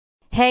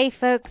Hey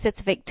folks,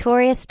 it's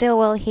Victoria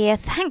Stilwell here.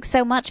 Thanks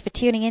so much for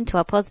tuning in to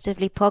our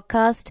Positively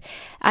podcast.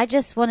 I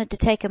just wanted to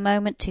take a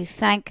moment to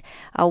thank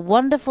our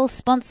wonderful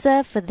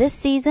sponsor for this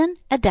season,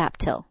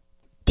 Adaptil.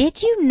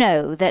 Did you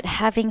know that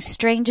having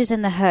strangers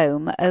in the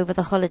home over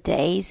the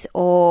holidays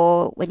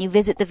or when you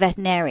visit the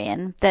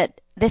veterinarian,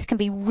 that this can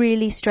be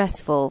really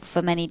stressful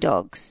for many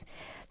dogs?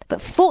 But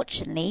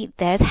fortunately,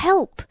 there's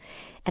help,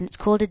 and it's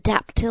called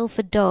Adaptil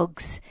for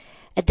dogs.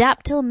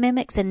 Adaptil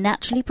mimics a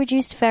naturally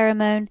produced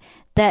pheromone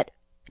that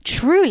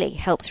truly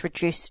helps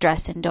reduce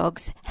stress in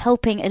dogs,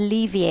 helping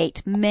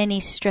alleviate many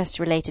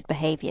stress-related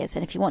behaviors.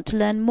 And if you want to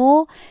learn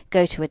more,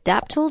 go to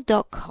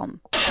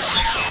adaptil.com. The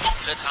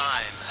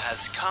time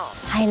has come.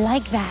 I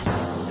like that.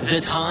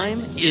 The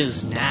time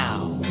is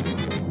now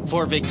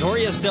for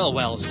Victoria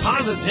Stilwell's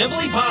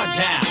Positively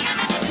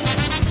Podcast.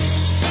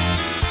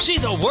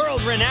 She's a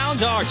world-renowned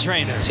dog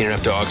trainer. Seen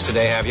enough dogs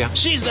today, have you?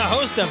 She's the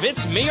host of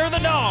It's Me or the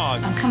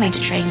Dog. I'm coming to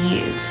train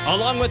you.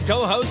 Along with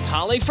co-host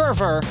Holly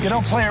Furfer. You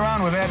don't play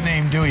around with that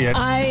name, do you?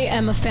 I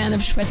am a fan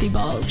of sweaty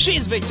balls.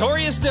 She's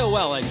Victoria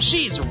Stilwell, and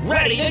she's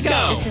ready to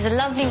go. This is a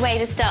lovely way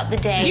to start the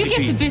day. You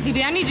get the busy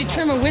bee. I need to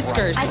trim her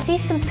whiskers. I see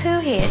some poo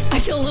here. I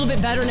feel a little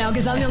bit better now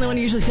because I'm the only one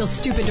who usually feels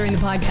stupid during the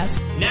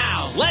podcast.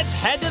 Now, let's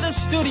head to the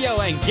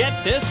studio and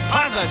get this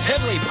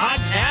Positively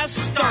Podcast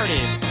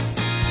started.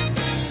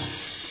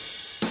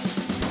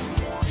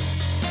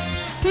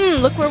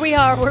 Look where we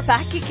are. We're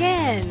back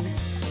again.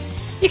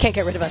 You can't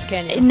get rid of us,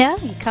 can you? No,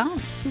 you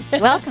can't.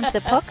 Welcome to the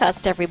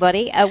podcast,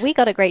 everybody. We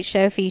got a great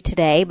show for you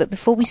today, but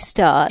before we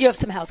start... You have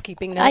some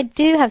housekeeping notes. I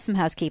do have some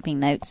housekeeping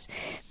notes.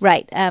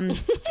 Right.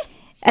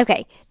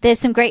 Okay, there's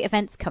some great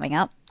events coming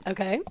up.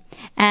 Okay.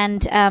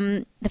 And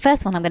the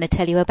first one I'm going to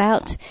tell you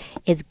about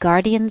is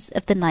Guardians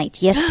of the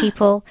Night. Yes,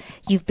 people,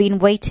 you've been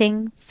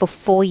waiting for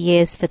 4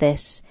 years for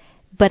this.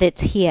 But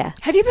it's here.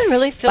 Have you been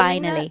really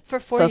filming finally that for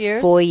 4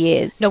 years? 4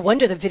 years. No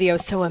wonder the video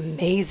is so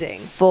amazing.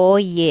 4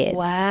 years.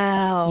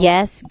 Wow.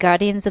 Yes,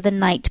 Guardians of the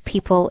Night,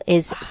 people,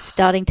 is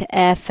starting to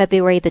air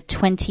February the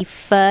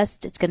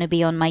 21st. It's going to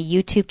be on my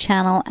YouTube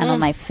channel and on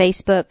my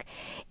Facebook.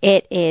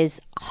 It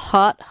is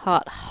hot,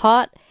 hot,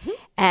 hot.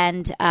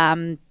 And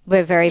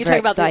we're very, very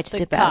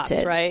excited about cops,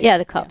 it. Right? Yeah,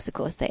 the cops, of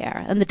course, they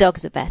are, and the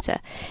dogs are better.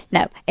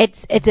 No,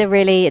 it's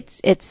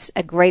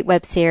a great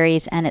web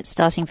series, and it's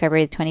starting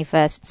February the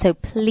 21st. So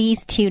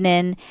please tune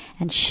in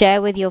and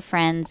share with your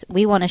friends.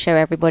 We want to show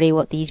everybody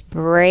what these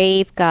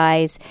brave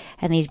guys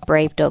and these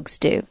brave dogs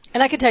do.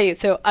 And I can tell you,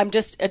 so I'm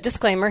just a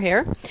disclaimer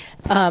here.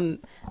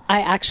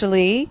 I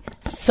actually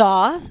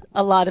saw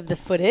a lot of the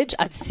footage.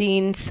 I've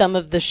seen some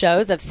of the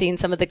shows. I've seen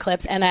some of the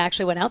clips. And I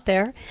actually went out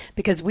there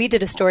because we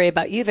did a story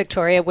about you,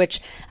 Victoria,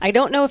 which I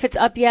don't know if it's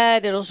up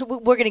yet. We're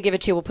going to give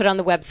it to you. We'll put it on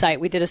the website.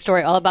 We did a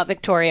story all about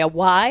Victoria.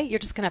 Why? You're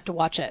just going to have to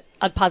watch it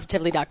on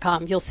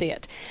positively.com. You'll see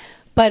it.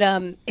 But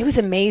it was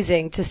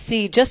amazing to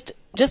see just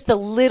the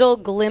little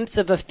glimpse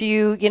of a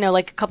few,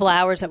 like a couple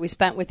hours that we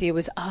spent with you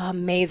was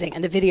amazing.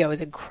 And the video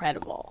is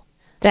incredible.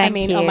 Thank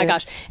you. Oh my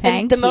gosh.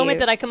 And the moment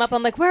that I come up,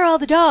 I'm like, where are all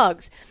the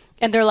dogs?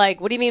 And they're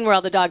like, what do you mean where are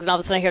all the dogs? And all of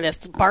a sudden I hear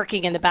this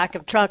barking in the back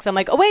of trucks. I'm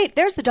like, oh, wait,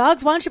 there's the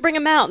dogs. Why don't you bring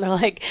them out? And they're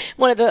like,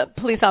 one of the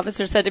police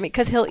officers said to me,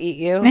 because he'll eat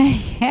you.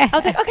 I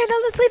was like, okay, then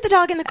let's leave the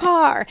dog in the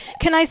car.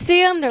 Can I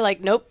see him? They're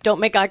like, nope,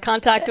 don't make eye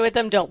contact with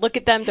them. Don't look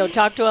at them. Don't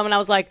talk to them. And I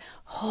was like,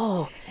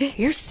 oh,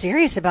 you're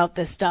serious about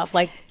this stuff,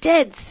 like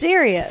dead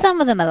serious. Some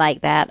of them are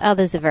like that.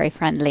 Others are very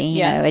friendly.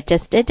 You know,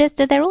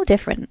 they're all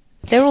different.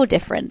 They're all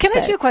different. Can I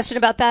ask you a question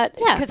about that?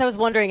 Yeah. Because I was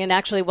wondering, and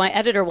actually my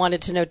editor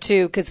wanted to know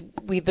too, because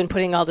we've been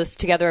putting all this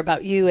together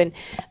about you.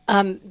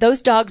 And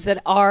those dogs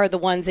that are the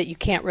ones that you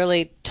can't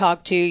really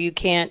talk to, you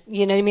can't,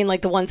 you know what I mean?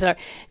 Like the ones that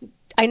are,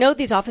 I know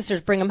these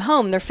officers bring them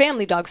home. They're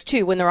family dogs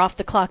too. When they're off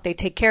the clock, they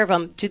take care of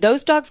them. Do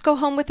those dogs go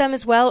home with them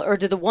as well? Or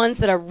do the ones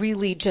that are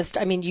really just,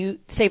 I mean, you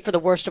say for the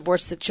worst of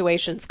worst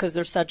situations because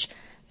they're such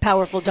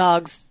powerful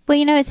dogs? Well,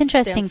 it's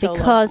interesting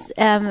because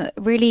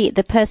really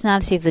the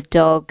personality of the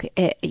dog,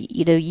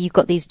 you've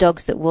got these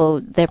dogs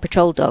they're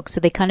patrol dogs, so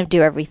they kind of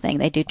do everything.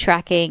 They do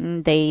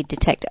tracking, they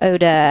detect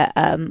odor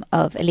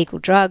of illegal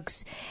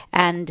drugs,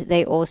 and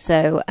they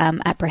also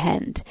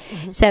apprehend.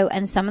 Mm-hmm. So,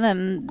 and some of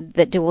them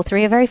that do all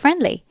three are very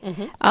friendly.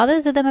 Mm-hmm.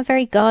 Others of them are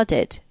very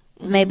guarded.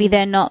 Mm-hmm. Maybe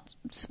they're not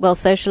well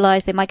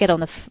socialized. They might get on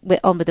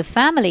with the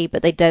family,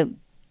 but they don't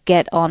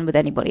get on with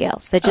anybody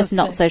else. They're just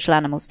not social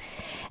animals.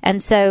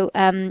 And so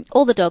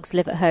all the dogs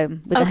live at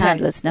home with the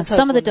handlers. Now,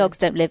 some of the dogs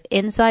don't live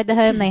inside the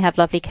home. They have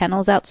lovely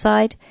kennels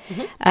outside.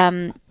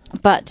 Mm-hmm.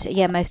 But,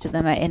 yeah, most of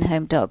them are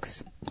in-home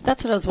dogs.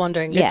 That's what I was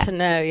wondering. Good to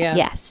know, yeah.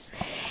 Yes.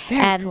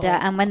 Very cool.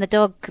 And when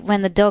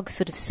the dog's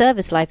sort of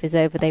service life is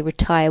over, they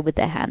retire with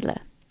their handler.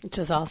 Which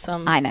is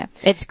awesome. I know.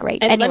 It's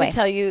great. And anyway. let me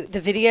tell you,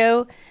 the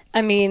video,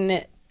 I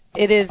mean,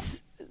 it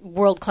is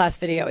world-class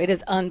video. It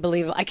is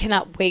unbelievable. I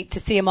cannot wait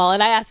to see them all.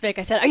 And I asked Vic,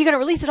 I said, are you going to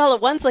release it all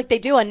at once like they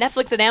do on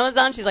Netflix and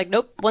Amazon? She's like,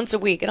 nope, once a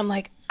week. And I'm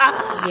like,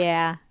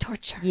 yeah,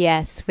 torture.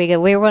 Yes, we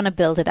want to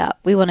build it up.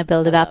 We want to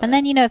build it up. And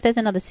then, if there's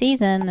another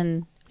season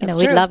and...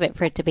 we'd love it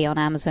for it to be on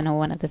Amazon or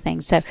one of the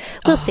things. So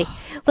we'll see.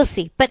 We'll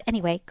see. But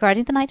anyway,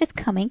 Guardian of the Night is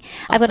coming.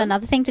 Awesome. I've got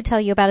another thing to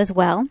tell you about as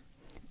well.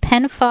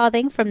 Pen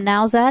Farthing from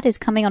Nowzad is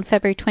coming on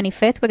February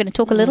 25th. We're going to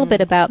talk a little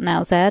bit about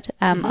Nowzad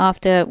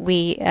after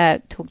we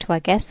talk to our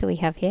guest that we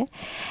have here.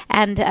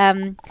 And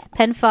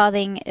Pen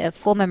Farthing, a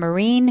former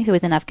Marine who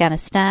was in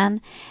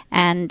Afghanistan,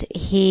 and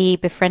he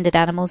befriended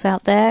animals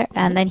out there.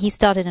 And then he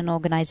started an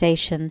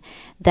organization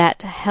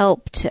that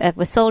helped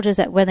with soldiers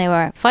that when they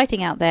were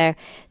fighting out there,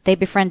 they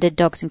befriended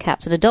dogs and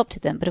cats and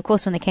adopted them. But of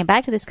course, when they came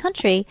back to this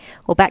country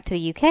or back to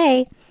the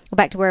UK or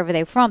back to wherever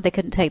they were from, they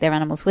couldn't take their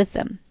animals with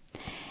them.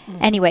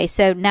 Anyway,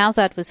 so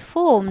Nowzad was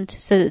formed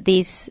so that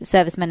these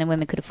servicemen and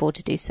women could afford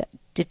to do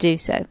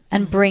so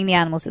and bring the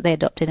animals that they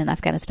adopted in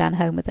Afghanistan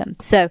home with them.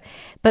 So,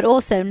 but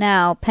also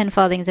now Pen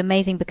Farthing is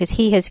amazing because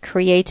he has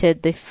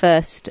created the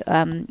first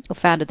or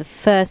founded the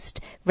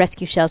first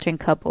rescue shelter in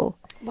Kabul.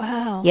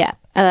 Wow. Yeah.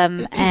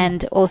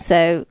 And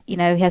also, he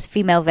has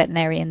female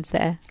veterinarians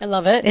there. I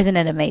love it. Isn't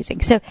it amazing?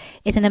 So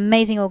it's an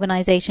amazing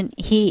organization.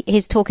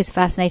 His talk is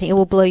fascinating. It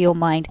will blow your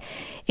mind.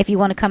 If you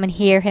want to come and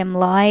hear him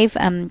live,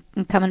 and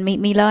come and meet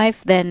me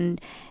live, then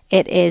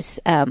it is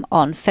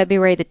on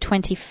February the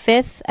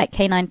 25th at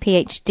K9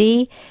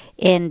 PhD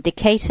in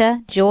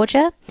Decatur,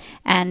 Georgia,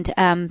 and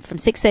from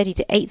 6:30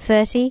 to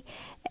 8:30.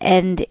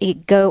 And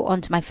go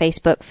onto my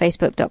Facebook,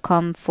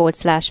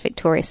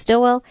 facebook.com/Victoria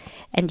Stilwell,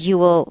 and you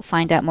will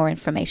find out more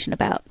information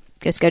about.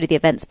 Just go to the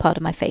events part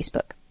of my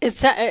Facebook.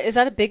 Is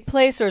that a big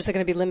place, or is it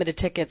going to be limited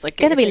tickets? Like,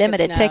 going to be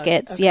limited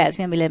tickets. Okay. Yeah, it's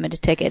going to be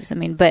limited tickets. I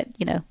mean, but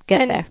get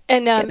there.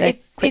 And Get there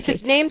if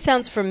his name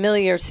sounds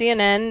familiar,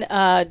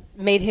 CNN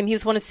made him. He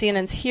was one of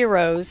CNN's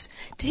heroes.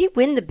 Did he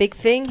win the big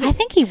thing? I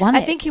think he won it.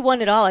 I think he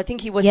won it all. I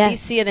think he was the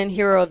CNN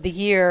Hero of the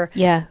Year.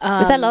 Yeah.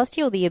 Was that last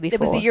year or the year before? It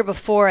was the year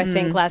before, I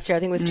think, last year. I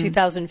think it was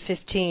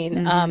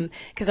 2015.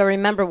 Because I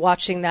remember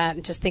watching that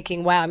and just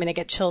thinking, wow. I mean, I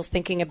get chills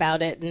thinking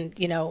about it. And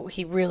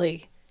he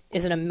really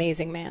is an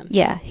amazing man.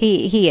 Yeah,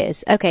 he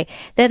is. Okay.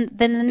 Then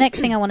the next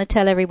thing I want to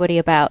tell everybody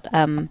about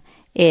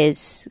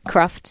is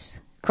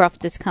Crufts.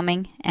 Crufts is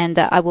coming, and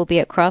I will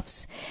be at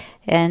Crufts,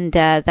 and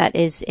that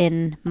is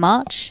in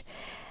March.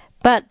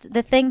 But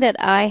the thing that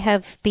I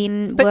have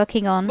been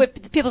working on...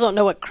 But people don't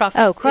know what Crufts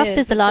is. Oh, Crufts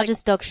is the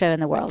largest dog show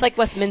in the world. It's like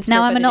Westminster,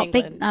 now,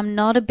 England. I'm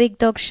not a big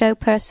dog show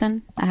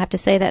person. I have to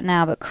say that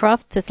now. But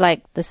Crufts is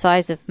like the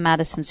size of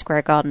Madison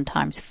Square Garden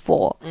times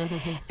 4.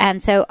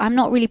 And so I'm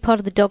not really part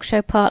of the dog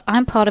show part.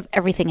 I'm part of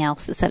everything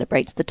else that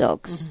celebrates the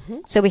dogs.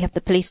 So we have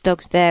the police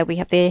dogs there. We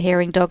have the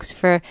hearing dogs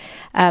for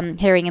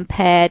hearing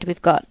impaired.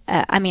 We've got...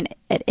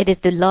 it is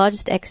the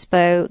largest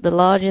expo, the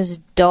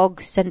largest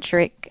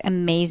dog-centric,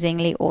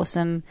 amazingly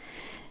awesome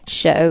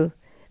show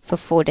for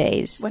 4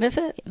 days. When is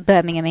it?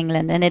 Birmingham,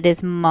 England, and it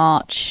is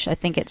March. I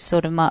think it's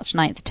sort of March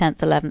 9th, 10th,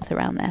 11th,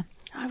 around there.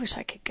 I wish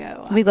I could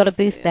go. We've got a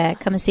booth there.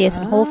 Come and see us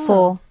in Hall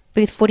 4,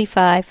 booth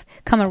 45.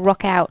 Come and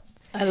rock out.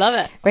 I love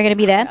it. We're going to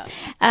be there.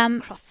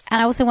 And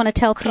I also want to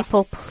tell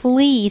people,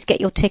 please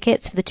get your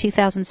tickets for the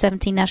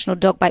 2017 National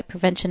Dog Bite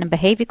Prevention and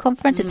Behaviour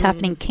Conference. It's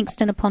happening in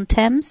Kingston upon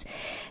Thames,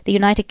 the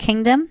United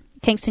Kingdom.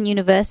 Kingston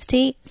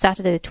University,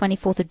 Saturday the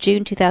 24th of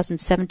June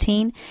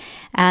 2017,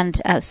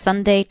 and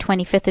Sunday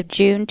 25th of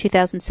June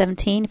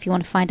 2017. If you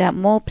want to find out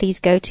more, please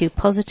go to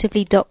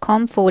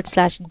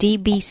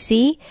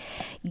positively.com/DBC.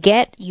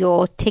 Get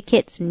your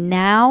tickets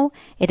now.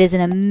 It is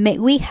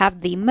we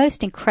have the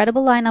most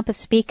incredible lineup of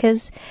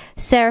speakers: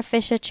 Sarah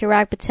Fisher,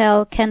 Chirag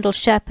Patel, Kendall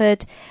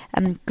Shepard,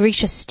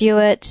 Grisha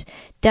Stewart,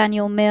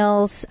 Daniel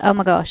Mills. Oh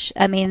my gosh.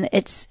 I mean,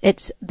 it's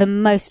the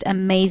most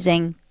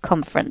amazing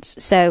conference.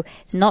 So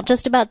it's not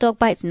just about dog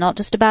bites, not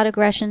just about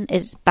aggression.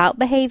 It's about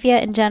behavior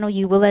in general.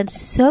 You will learn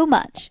so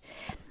much.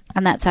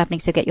 And that's happening.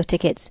 So get your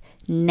tickets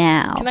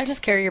now. Can I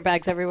just carry your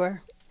bags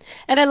everywhere?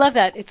 And I love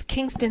that. It's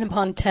Kingston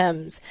upon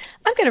Thames.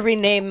 I'm going to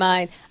rename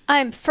mine.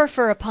 I'm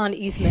Furfur upon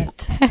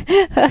Easement.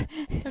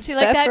 Don't you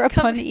like that? Furfur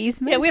upon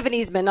Easement? Yeah, we have an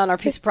easement on our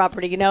piece of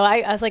property.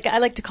 I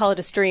like to call it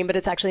a stream, but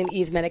it's actually an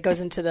easement. It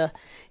goes into the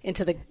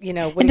Into the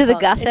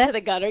gutter. Into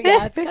the gutter.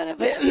 Yeah, it's kind of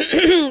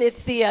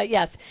it's the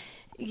yes.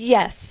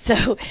 Yes.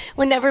 So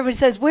when everybody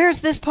says,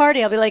 "Where's this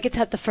party?" I'll be like, "It's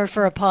at the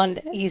Furfur upon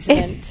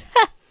Easement."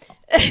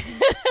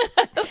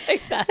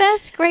 Like that.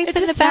 That's scraping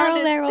the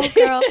barrel there, old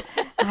girl.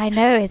 I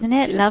know, isn't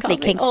it? Lovely.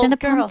 Kingston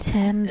upon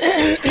Thames.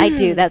 I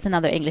do. That's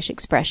another English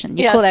expression.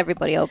 You call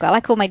everybody old girl.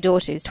 I call my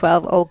daughter, who's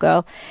 12, old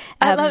girl.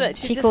 I love it.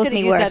 She calls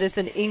me use worse. That as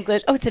an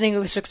English. Oh, it's an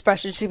English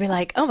expression. She'd be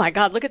like, "Oh my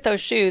God, look at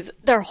those shoes.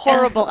 They're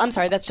horrible." I'm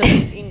sorry, that's just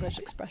an English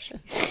expression.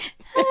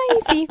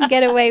 You see, you can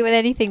get away with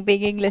anything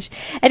being English.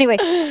 Anyway,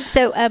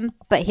 so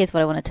but here's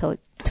what I want to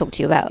talk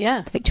to you about.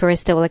 Yeah. The Victoria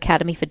Stilwell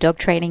Academy for Dog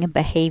Training and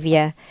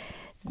Behavior.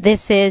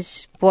 This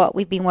is what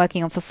we've been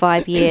working on for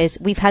 5 years.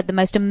 We've had the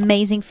most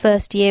amazing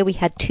first year. We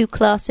had 2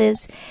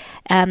 classes,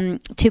 2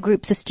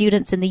 groups of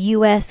students in the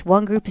US,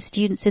 1 group of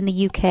students in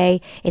the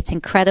UK. It's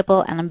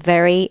incredible, and I'm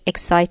very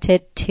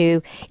excited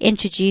to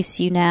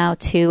introduce you now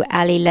to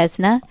Ali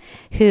Lesner,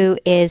 who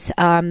is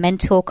our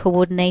mentor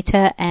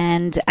coordinator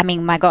and, I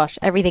mean, my gosh,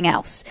 everything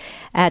else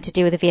to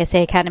do with the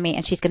VSA Academy,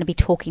 and she's going to be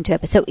talking to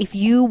her. So if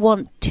you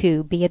want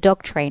to be a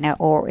dog trainer,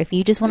 or if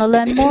you just want to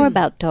learn more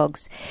about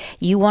dogs,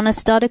 you want to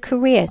start a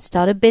career,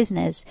 start a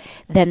business, trainers,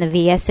 then the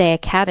VSA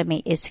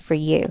Academy is for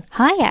you.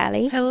 Hi,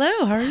 Allie.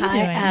 Hello, how are you doing?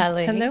 Hi,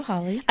 Allie. Hello,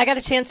 Holly. I got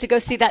a chance to go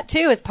see that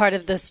too as part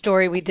of the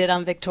story we did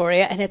on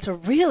Victoria, and it's a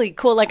really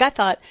cool. Like I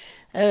thought,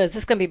 is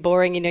this going to be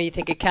boring? You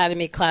think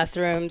academy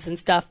classrooms and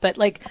stuff, but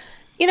like,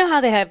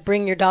 how they have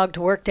bring your dog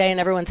to work day and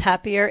everyone's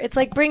happier? It's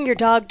like bring your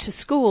dog to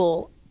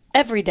school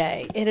every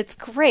day, and it's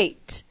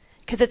great.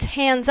 Because it's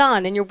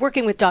hands-on, and you're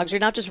working with dogs.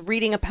 You're not just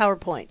reading a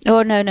PowerPoint.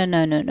 Oh,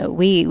 no.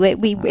 We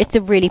it's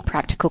a really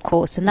practical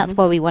course, and that's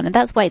why we want it.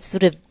 That's why it's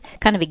sort of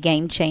kind of a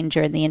game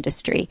changer in the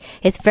industry.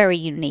 It's very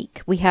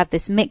unique. We have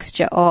this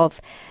mixture of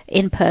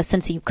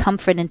in-person, so you come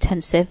for an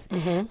intensive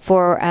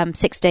for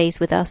 6 days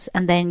with us,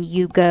 and then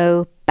you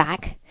go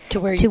back to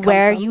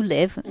where you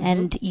live,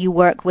 and you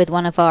work with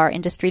one of our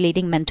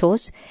industry-leading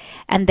mentors,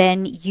 and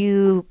then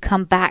you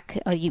come back,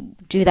 you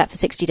do that for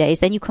 60 days,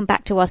 then you come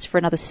back to us for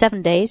another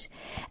 7 days,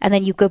 and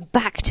then you go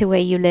back to where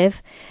you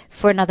live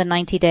for another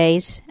 90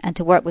 days and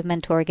to work with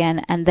mentor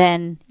again, and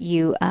then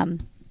you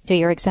do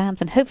your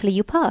exams, and hopefully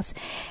you pass.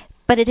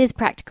 But it is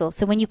practical.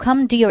 So when you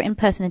come do your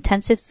in-person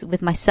intensives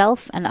with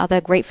myself and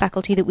other great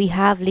faculty that we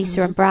have,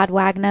 Lisa and Brad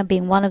Wagner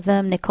being one of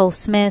them, Nicole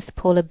Smith,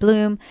 Paula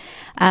Bloom,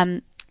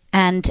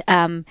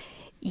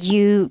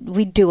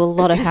 we do a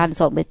lot of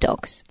hands-on with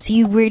dogs. So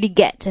you really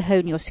get to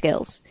hone your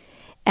skills.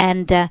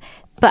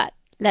 But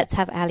let's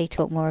have Allie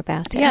talk more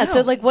about it. Yeah,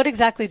 so like what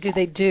exactly do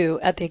they do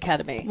at the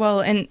academy?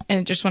 Well, and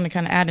I just want to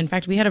kind of add, in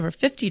fact, we had over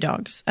 50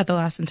 dogs at the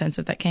last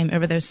intensive that came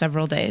over those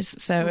several days.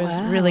 So it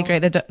was really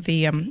great.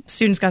 The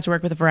students got to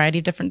work with a variety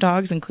of different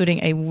dogs,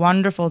 including a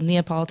wonderful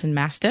Neapolitan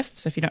Mastiff.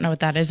 So if you don't know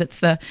what that is, it's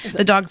the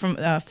dog from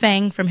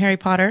Fang from Harry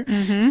Potter.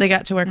 So they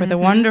got to work with a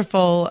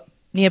wonderful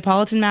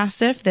Neapolitan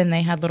Mastiff. Then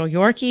they had little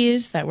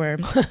Yorkies that were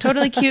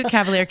totally cute.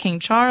 Cavalier King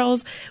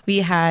Charles. We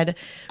had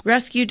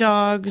rescue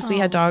dogs. We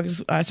had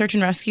dogs, search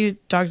and rescue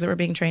dogs that were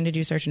being trained to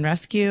do search and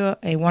rescue.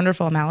 A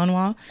wonderful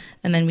Malinois.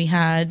 And then we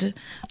had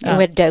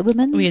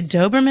Dobermans. We had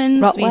Dobermans.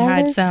 Rottweilers? We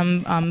had some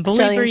bully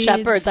Australian breeds.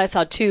 Shepherds. I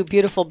saw two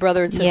beautiful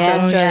brother and sister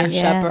Australian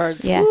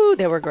Shepherds. Yeah. Ooh,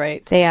 they were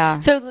great. They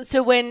are. So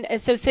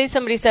say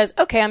somebody says,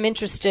 okay, I'm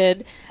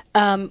interested.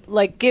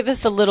 Give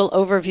us a little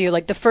overview.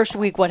 Like the first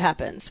week, what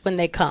happens when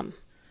they come?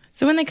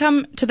 So when they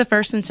come to the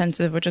first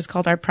intensive, which is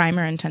called our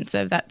primer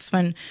intensive, that's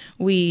when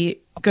we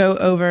go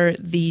over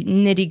the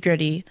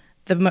nitty-gritty,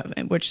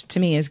 which to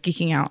me is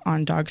geeking out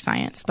on dog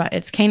science, but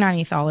it's canine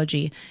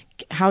ethology,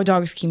 how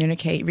dogs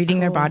communicate,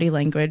 reading their body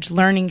language,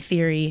 learning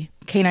theory,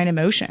 canine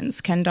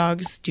emotions.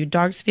 Do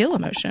dogs feel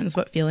emotions?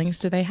 What feelings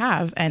do they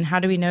have? And how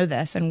do we know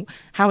this? And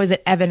how is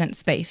it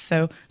evidence-based?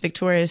 So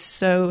Victoria is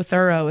so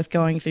thorough with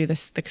going through the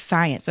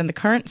science and the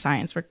current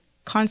science. We're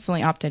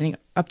constantly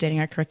updating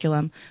our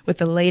curriculum with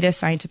the latest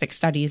scientific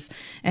studies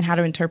and how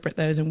to interpret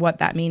those and what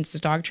that means to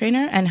dog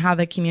trainer and how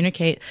they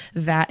communicate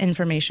that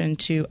information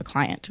to a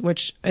client,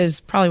 which is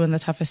probably one of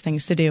the toughest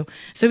things to do.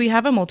 So we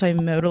have a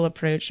multimodal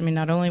approach. I mean,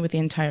 not only with the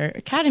entire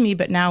academy,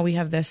 but now we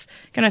have this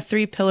kind of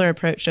 3-pillar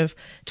approach of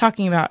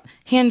talking about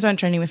hands-on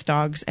training with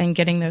dogs and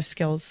getting those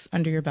skills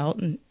under your belt,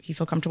 and you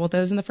feel comfortable with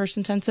those in the first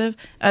intensive,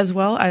 as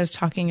well as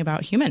talking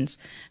about humans,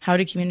 how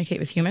to communicate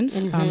with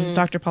humans.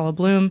 Dr. Paula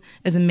Bloom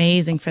is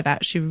amazing for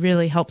that. She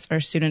really helps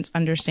our students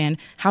understand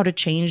how to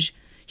change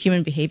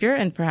human behavior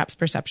and perhaps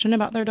perception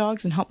about their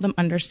dogs and help them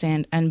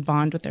understand and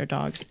bond with their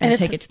dogs and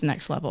take it to the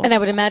next level. And I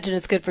would imagine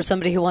it's good for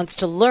somebody who wants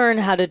to learn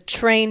how to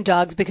train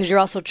dogs because you're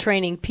also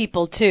training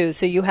people too.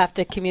 So you have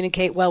to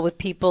communicate well with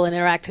people and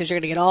interact because you're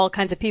going to get all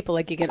kinds of people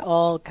like you get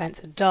all kinds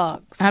of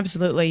dogs.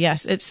 Absolutely,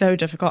 yes. It's so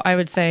difficult. I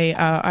would say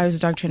I was a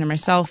dog trainer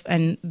myself,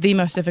 and the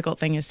most difficult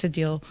thing is to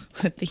deal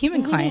with the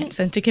human clients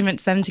and to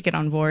convince them to get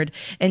on board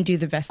and do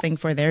the best thing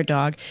for their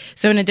dog.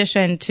 So in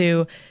addition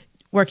to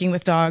working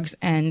with dogs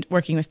and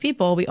working with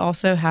people, we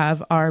also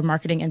have our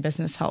marketing and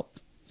business help.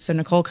 So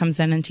Nicole comes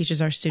in and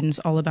teaches our students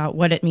all about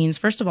what it means.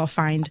 First of all,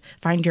 find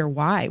your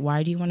why.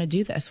 Why do you want to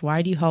do this?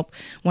 Why do you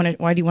want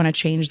to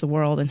change the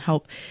world and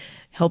help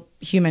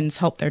humans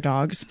help their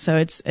dogs? So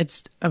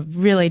it's a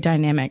really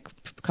dynamic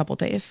couple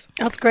days.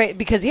 That's great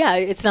because,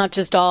 it's not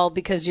just all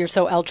because you're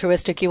so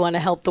altruistic, you want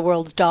to help the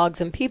world's dogs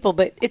and people,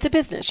 but it's a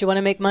business. You want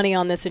to make money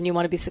on this and you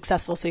want to be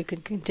successful so you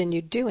can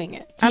continue doing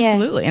it.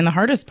 Absolutely. And the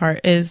hardest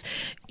part is,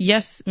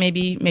 yes,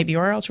 maybe you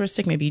are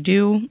altruistic, maybe you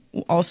do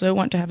also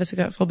want to have a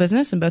successful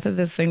business, and both of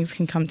those things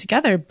can come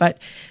together, but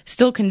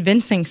still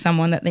convincing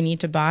someone that they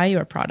need to buy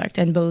your product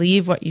and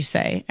believe what you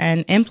say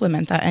and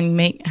implement that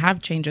and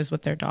have changes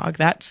with their dog.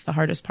 That's the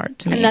hardest part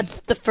to me. And that's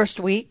the first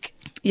week?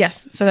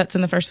 Yes, so that's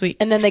in the first week.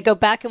 And then they go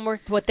back and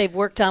work what they've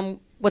worked on,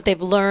 what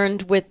they've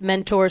learned with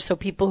mentors, so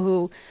people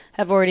who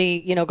have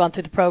already, gone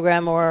through the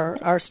program or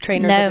are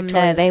trainers.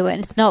 No, they weren't.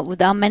 It's not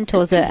with our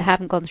mentors that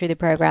haven't gone through the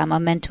program.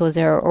 Our mentors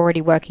are already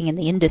working in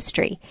the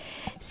industry.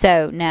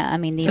 So now,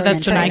 these so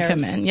that's when I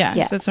come in. Yeah.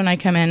 So that's when I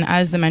come in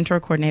as the mentor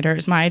coordinator.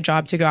 It's my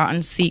job to go out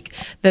and seek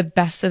the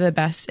best of the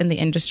best in the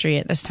industry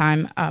at this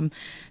time.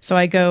 So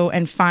I go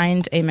and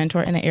find a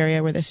mentor in the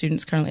area where the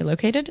student's currently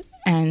located,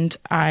 and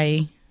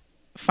I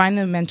find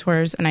the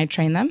mentors and I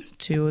train them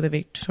to the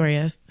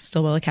Victoria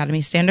Stilwell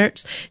Academy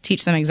standards,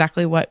 teach them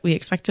exactly what we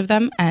expect of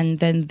them, and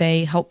then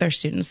they help their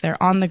students.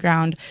 They're on the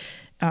ground,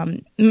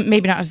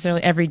 maybe not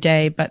necessarily every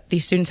day, but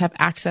these students have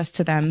access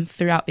to them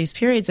throughout these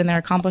periods, and they're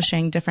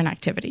accomplishing different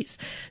activities.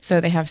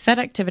 So they have set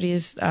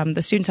activities.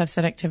 The students have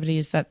set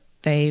activities that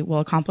they will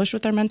accomplish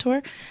with their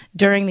mentor.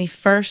 During the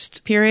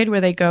first period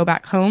where they go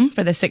back home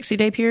for the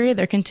 60-day period,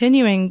 they're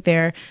continuing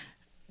their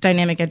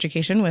dynamic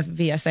education with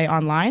VSA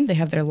online. They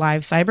have their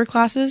live cyber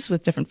classes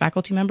with different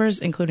faculty members,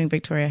 including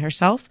Victoria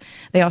herself.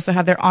 They also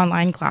have their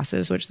online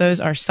classes, which those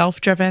are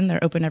self-driven.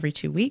 They're open every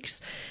 2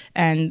 weeks.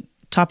 And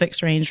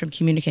topics range from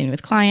communicating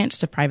with clients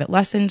to private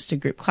lessons to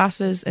group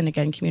classes, and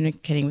again,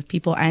 communicating with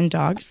people and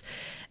dogs.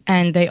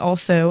 And they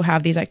also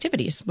have these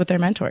activities with their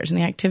mentors. And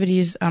the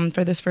activities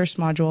for this first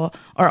module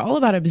are all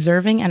about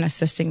observing and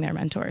assisting their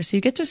mentors. So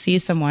you get to see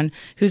someone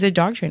who's a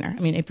dog trainer.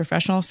 I mean, a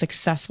professional,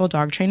 successful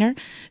dog trainer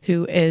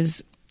who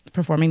is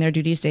performing their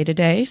duties day to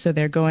day. So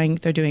they're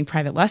doing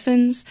private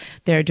lessons,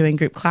 they're doing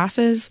group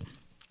classes.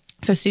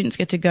 So students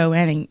get to go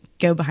in and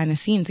go behind the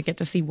scenes and get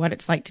to see what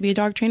it's like to be a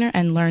dog trainer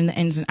and learn the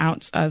ins and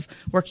outs of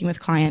working with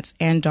clients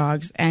and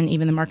dogs and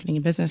even the marketing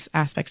and business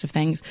aspects of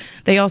things.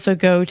 They also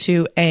go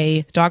to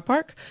a dog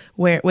park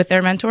with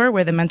their mentor,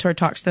 where the mentor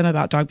talks to them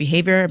about dog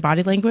behavior and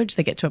body language.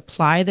 They get to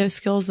apply those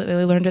skills that they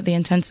learned at the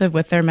intensive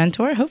with their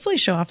mentor, hopefully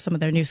show off some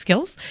of their new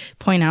skills,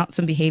 point out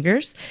some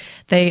behaviors.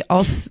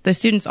 The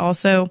students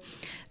also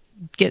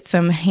get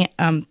some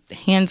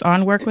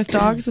hands-on work with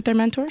dogs with their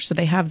mentors. So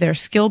they have their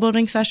skill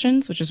building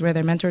sessions, which is where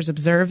their mentors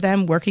observe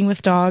them working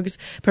with dogs,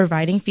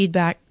 providing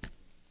feedback,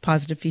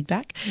 positive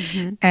feedback,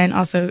 and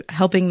also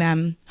helping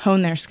them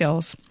hone their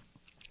skills.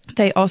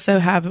 They also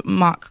have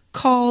mock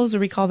calls, or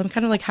we call them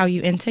kind of like how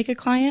you intake a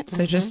client.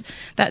 So just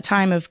that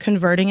time of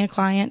converting a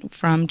client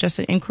from just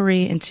an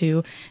inquiry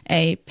into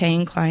a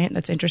paying client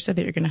that's interested,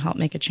 that you're going to help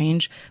make a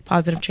change,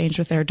 positive change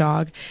with their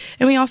dog.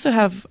 And we also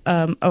have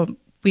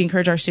we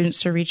encourage our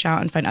students to reach out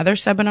and find other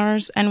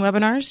seminars and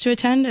webinars to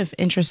attend of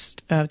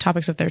interest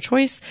topics of their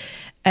choice,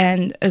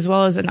 and as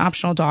well as an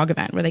optional dog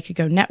event where they could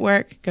go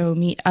network, go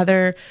meet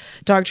other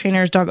dog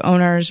trainers, dog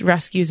owners,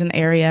 rescues in the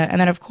area.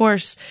 And then, of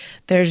course,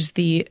 there's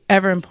the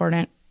ever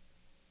important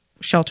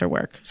shelter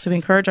work. So we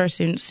encourage our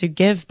students to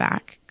give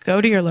back, go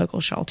to your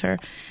local shelter,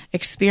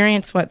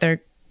 experience what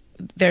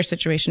their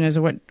situation is,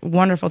 or what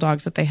wonderful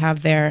dogs that they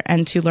have there,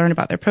 and to learn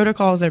about their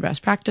protocols, their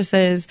best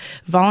practices,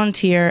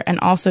 volunteer, and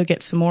also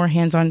get some more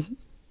hands-on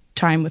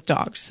time with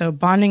dogs. So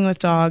bonding with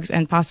dogs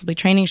and possibly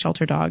training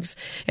shelter dogs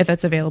if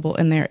that's available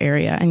in their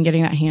area, and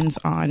getting that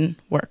hands-on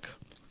work.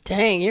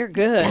 Dang, you're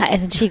good. Yeah,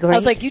 isn't she great? I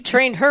was like, you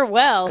trained her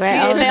well.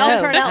 Great. They all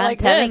turn out I'm like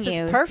telling this.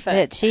 you, It's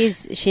perfect.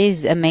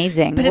 She's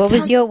amazing. But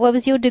What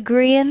was your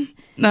degree in?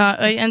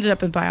 I ended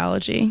up in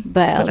biology.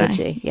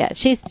 Yeah,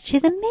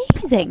 she's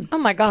amazing. Oh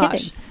my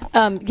gosh.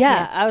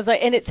 Yeah. I was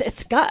like, and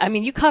it's got, I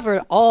mean, you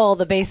covered all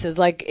the bases.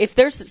 Like, if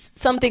there's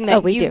something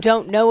that you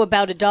don't know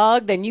about a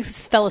dog, then you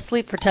fell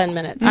asleep for 10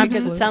 minutes.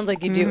 Because it sounds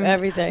like you do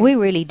everything. We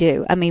really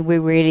do. I mean, we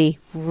really,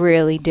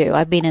 really do.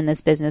 I've been in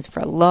this business for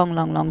a long,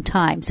 long, long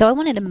time. So I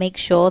wanted to make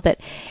sure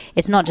that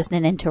it's not just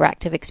an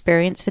interactive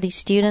experience for these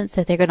students,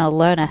 that they're going to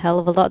learn a hell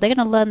of a lot. They're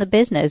going to learn the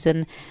business,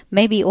 and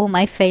maybe all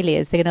my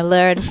failures they're going to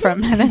learn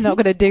from, and they're not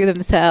going to do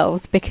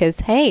themselves, because,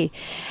 hey,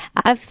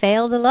 I've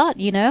failed a lot,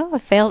 I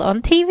failed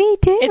on TV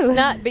too. It's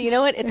not, but you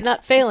know what? It's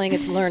not failing,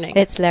 it's learning.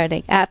 It's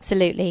learning,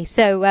 absolutely.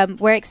 So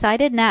we're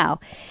excited now.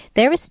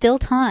 There is still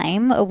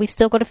time. We've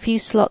still got a few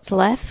slots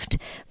left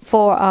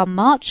for our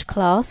March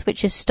class,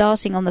 which is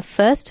starting on the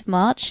 1st of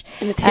March.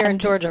 And it's here in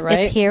Georgia, right?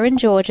 It's here in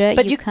Georgia.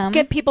 But you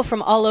get people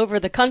from all over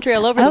the country,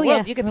 all over the world.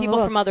 Yeah. You get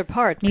people from other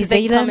parts. New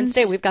Zealand, they come and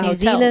stay. We've got New hotels.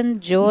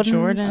 Zealand,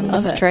 Jordan,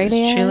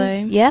 Australia,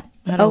 Chile. Yep.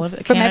 From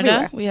Canada.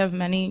 Everywhere. We have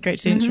many great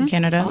students from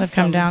Canada that have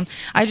come down.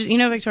 I just,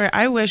 Victoria,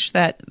 I wish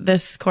that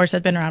this course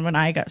had been around when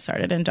I got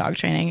started in dog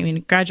training. I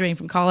mean, graduating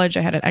from college,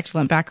 I had an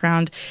excellent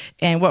background,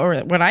 and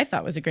what I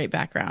thought was a great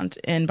background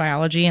in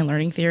biology and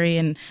learning theory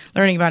and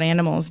learning about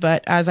animals.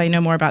 But as I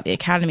know more about the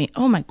academy,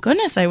 oh my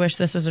goodness, I wish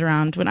this was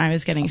around when I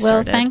was getting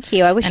started. Well, thank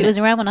you. I wish it was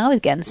around when I was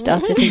getting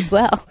started as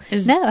well.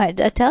 I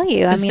tell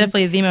you, it's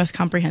definitely the most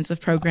comprehensive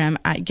program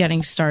at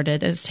getting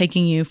started. Is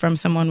taking you from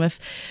someone with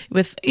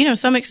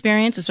some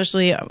experience, especially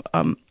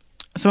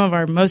some of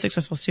our most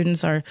successful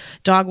students are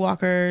dog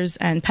walkers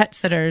and pet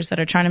sitters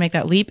that are trying to make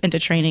that leap into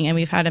training. And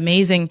we've had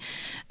amazing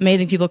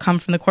people come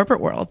from the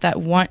corporate world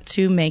that want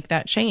to make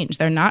that change.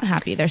 They're not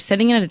happy. They're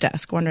sitting at a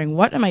desk wondering,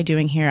 what am I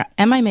doing here?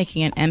 Am I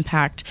making an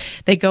impact?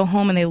 They go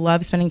home and they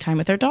love spending time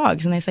with their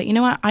dogs. And they say, you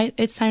know what?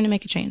 It's time to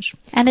make a change.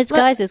 And it's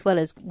guys as well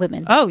as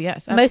women. Oh,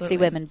 yes. Absolutely. Mostly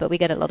women, but we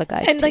get a lot of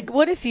guys. And too.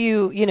 what if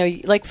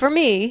like for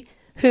me,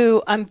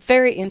 who I'm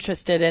very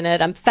interested in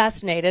it, I'm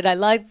fascinated. I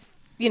like,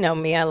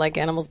 me, I like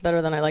animals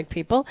better than I like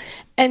people.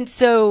 And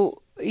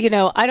so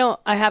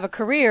I have a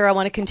career, I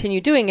want to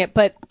continue doing it,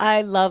 but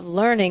I love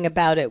learning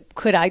about it.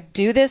 Could I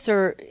do this?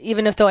 Or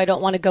even if though I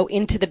don't want to go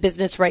into the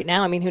business right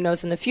now, I mean, who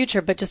knows in the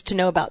future, but just to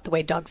know about the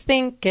way dogs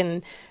think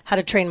and how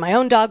to train my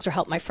own dogs or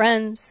help my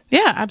friends.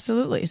 Yeah,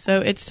 absolutely. So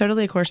it's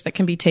totally a course that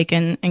can be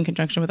taken in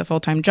conjunction with a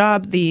full-time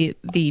job.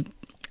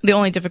 The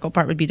only difficult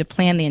part would be to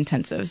plan the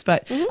intensives.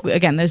 But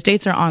again, those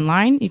dates are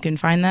online. You can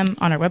find them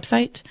on our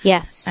website.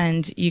 Yes.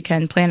 And you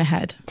can plan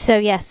ahead. So,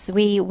 yes,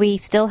 we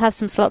still have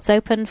some slots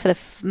open for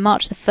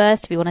March the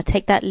 1st. If you want to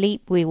take that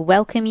leap, we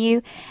welcome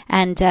you.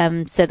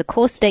 And so the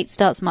course date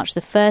starts March the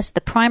 1st.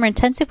 The primer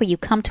intensive, where you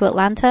come to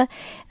Atlanta,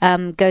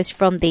 goes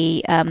from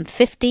the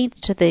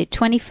 15th to the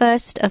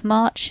 21st of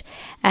March.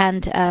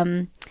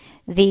 And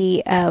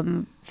the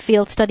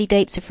field study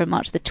dates are from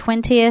March the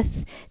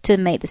 20th to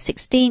May the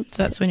 16th.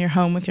 So that's when you're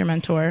home with your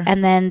mentor.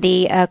 And then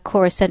the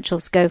core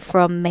essentials go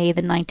from May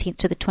the 19th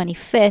to the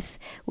 25th,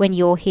 when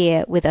you're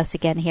here with us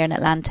again here in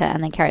Atlanta,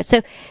 and then carry it.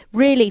 So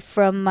really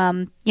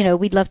from,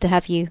 we'd love to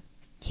have you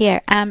here.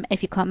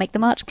 If you can't make the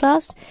March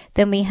class,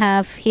 then we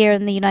have here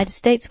in the United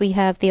States, we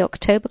have the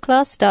October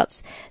class,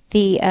 starts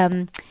the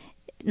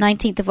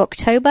 19th of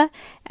October.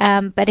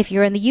 But if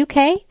you're in the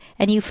UK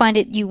and you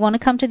want to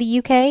come to the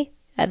UK,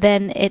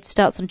 then it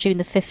starts on June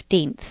the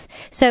 15th.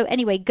 So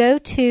anyway, go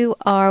to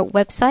our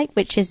website,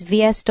 which is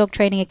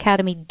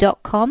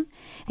vsdogtrainingacademy.com,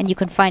 and you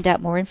can find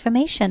out more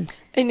information.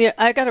 And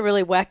I got a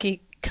really wacky,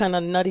 kind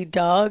of nutty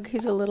dog.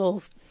 He's a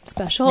little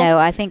special. No,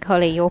 I think,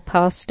 Holly, you're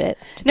past it.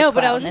 No,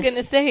 but I was going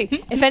to say,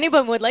 if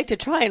anyone would like to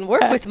try and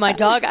work with my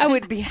dog, I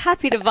would be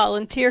happy to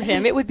volunteer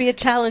him. It would be a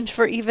challenge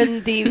for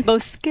even the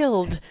most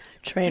skilled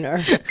trainer.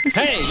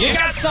 Hey, you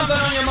got something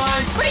on your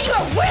mind? What are you,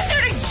 a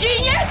wizard, a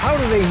genius? How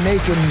do they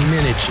make them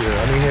miniature?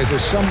 I mean, is there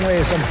some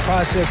way, some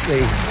process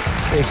they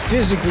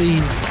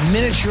physically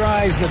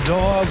miniaturize the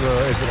dog,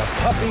 or is it a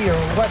puppy, or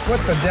what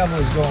the devil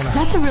is going on?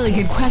 That's a really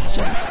good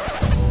question.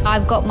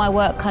 I've got my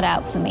work cut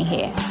out for me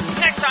here.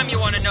 Next time you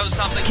want to know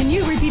something, Can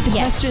you repeat the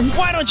question?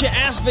 why don't you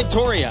ask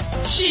Victoria?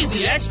 She's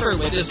the expert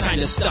with this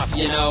kind of stuff,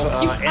 you know.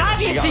 You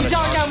obviously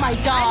don't know my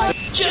dog.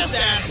 Just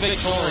ask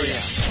Victoria.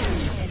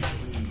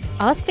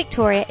 Ask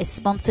Victoria is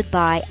sponsored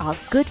by our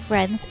good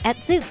friends at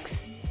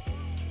Zooks.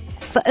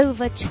 For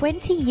over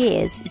 20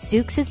 years,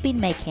 Zooks has been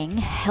making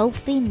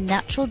healthy,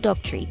 natural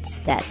dog treats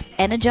that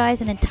energize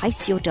and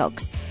entice your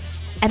dogs.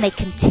 And they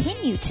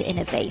continue to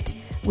innovate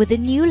with a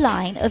new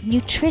line of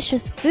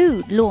nutritious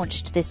food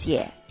launched this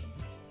year.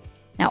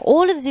 Now,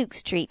 all of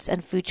Zooks treats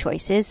and food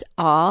choices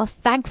are,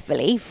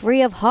 thankfully,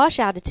 free of harsh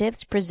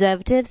additives,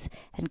 preservatives,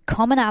 and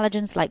common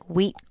allergens like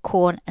wheat,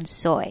 corn, and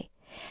soy.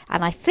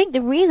 And I think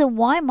the reason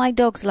why my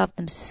dogs love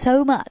them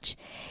so much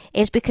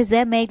is because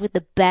they're made with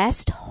the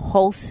best,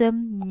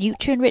 wholesome,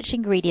 nutrient-rich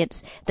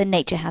ingredients that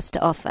nature has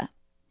to offer.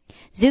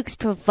 Zooks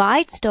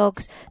provides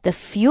dogs the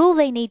fuel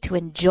they need to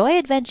enjoy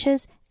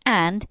adventures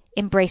and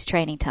embrace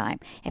training time.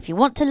 If you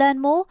want to learn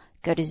more,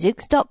 go to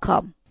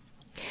zooks.com.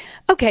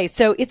 Okay,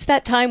 so it's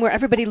that time where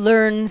everybody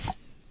learns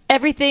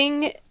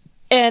everything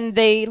and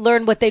they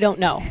learn what they don't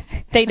know.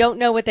 They don't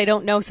know what they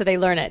don't know, so they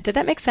learn it. Did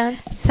that make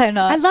sense? So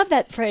nice. I love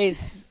that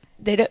phrase.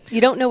 You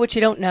don't know what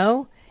you don't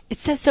know. It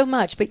says so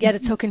much, but yet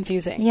it's so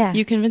confusing. Yeah.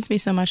 You convinced me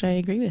so much, I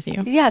agree with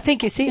you. Yeah,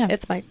 thank you. See, Yeah.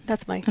 that's my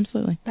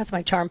Absolutely. That's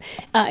my charm.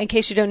 In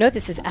case you don't know,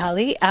 this is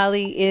Allie.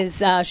 Allie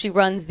is she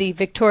runs the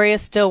Victoria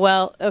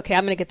Stilwell. Okay,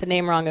 I'm going to get the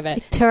name wrong of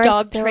it. Victoria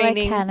Dog Stilwell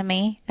Training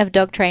Academy of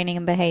Dog Training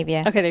and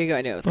Behavior. Okay, there you go.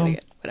 I knew I was going to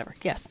get whatever.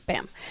 Yes,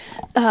 bam.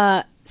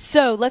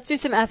 So let's do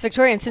some Ask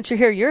Victoria. And since you're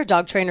here, you're a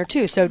dog trainer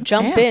too. So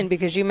jump in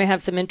because you may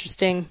have some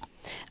interesting.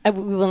 We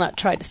will not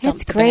try to stump.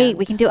 That's the great. band.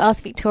 We can do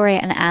Ask Victoria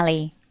and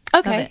Allie.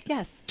 Okay,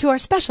 yes, to our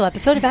special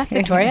episode of Ask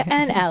Victoria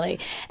and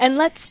Allie. And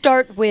let's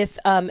start with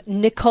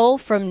Nicole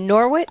from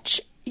Norwich,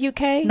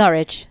 UK.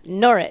 Norwich.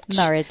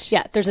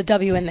 Yeah, there's a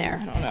W in there.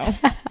 I don't know.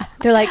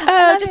 They're like,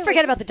 oh, just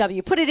forget about the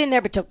W. Put it in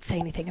there, but don't say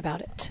anything about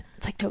it.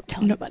 It's like, don't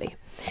tell anybody.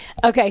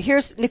 Okay,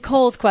 here's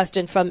Nicole's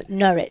question from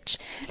Norwich.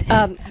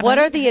 What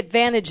are the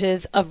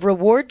advantages of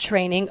reward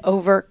training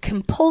over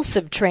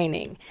compulsive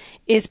training?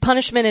 Is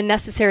punishment a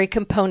necessary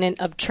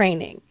component of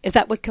training? Is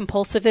that what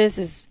compulsive is?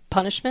 Is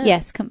punishment?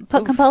 Yes,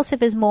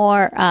 compulsive is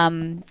more,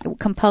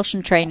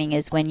 compulsion training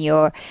is when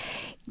you're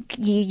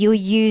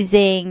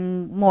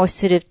using more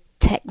sort of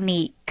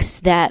techniques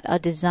that are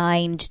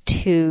designed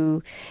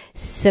to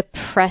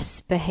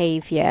suppress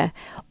behavior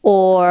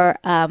or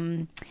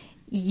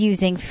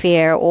using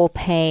fear or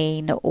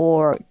pain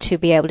or to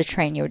be able to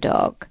train your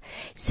dog.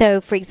 So,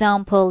 for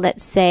example,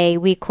 let's say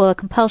we call a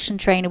compulsion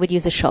trainer would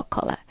use a shock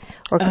collar,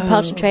 or a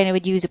compulsion trainer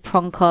would use a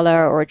prong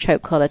collar or a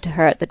choke collar to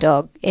hurt the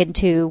dog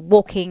into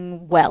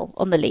walking well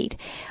on the lead.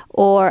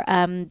 Or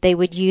they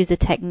would use a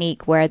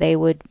technique where they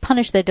would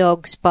punish their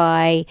dogs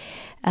by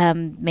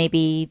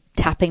maybe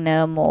tapping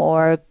them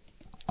or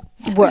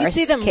worse, you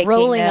see them kicking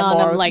rolling them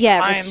on or, them like,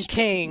 I'm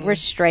king.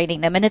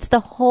 Restraining them. And it's the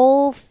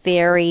whole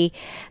theory,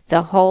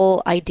 the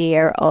whole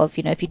idea of,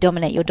 if you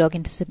dominate your dog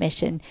into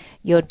submission,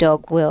 your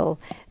dog will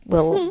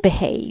will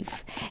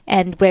behave.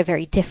 And we're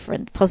very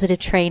different. Positive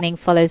training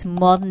follows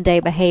modern day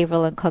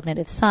behavioral and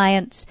cognitive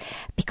science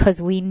because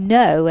we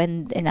know,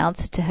 and in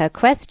answer to her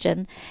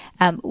question,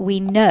 we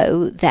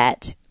know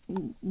that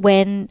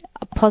when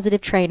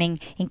positive training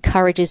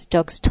encourages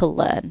dogs to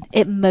learn,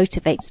 it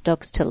motivates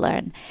dogs to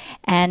learn.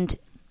 And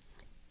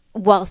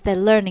whilst they're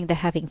learning, they're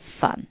having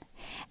fun.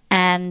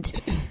 And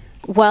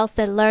whilst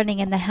they're learning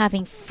and they're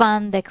having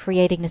fun, they're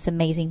creating this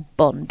amazing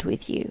bond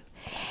with you.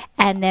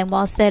 And then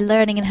whilst they're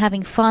learning and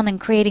having fun and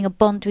creating a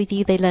bond with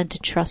you, they learn to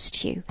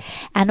trust you.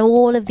 And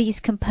all of these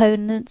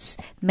components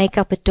make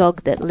up a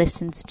dog that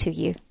listens to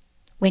you.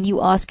 When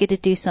you ask it to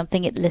do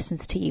something, it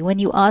listens to you. When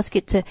you ask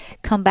it to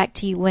come back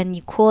to you when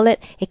you call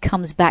it, it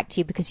comes back to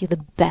you because you're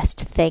the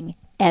best thing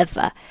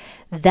ever.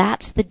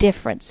 That's the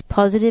difference.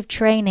 Positive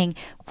training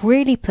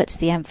really puts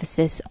the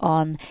emphasis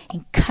on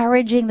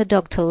encouraging the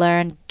dog to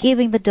learn,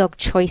 giving the dog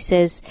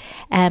choices,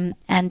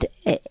 and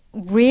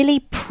really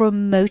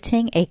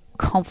promoting a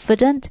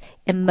confident,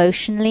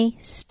 emotionally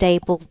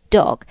stable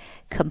dog.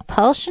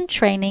 Compulsion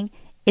training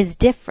is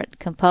different.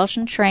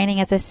 Compulsion training,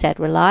 as I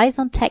said, relies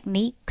on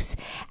techniques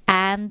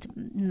and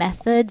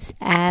methods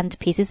and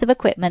pieces of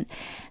equipment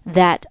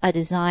that are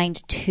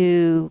designed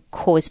to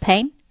cause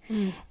pain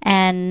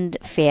and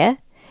fear,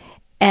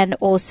 and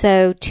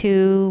also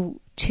to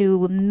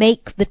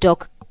make the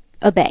dog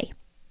obey.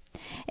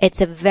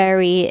 It's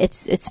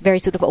very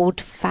sort of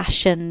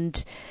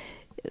old-fashioned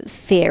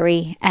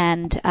theory,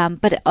 and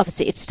but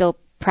obviously it's still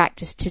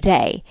practiced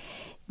today.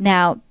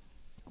 Now,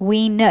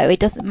 we know it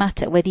doesn't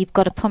matter whether you've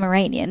got a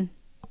Pomeranian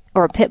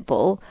or a Pit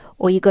Bull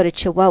or you've got a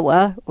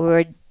Chihuahua or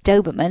a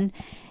Doberman,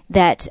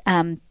 that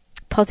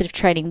positive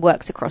training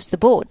works across the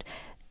board.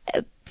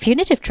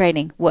 Punitive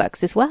training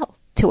works as well,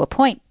 to a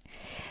point.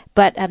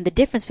 But the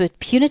difference with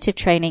punitive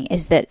training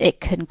is that it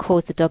can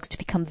cause the dogs to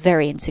become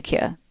very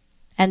insecure.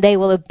 And they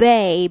will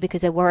obey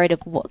because they're worried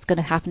of what's going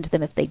to happen to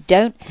them if they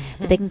don't.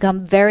 But they can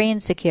become very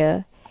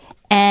insecure.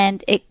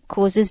 And it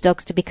causes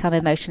dogs to become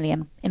emotionally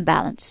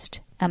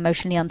imbalanced,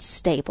 emotionally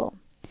unstable.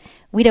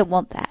 We don't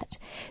want that.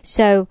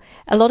 So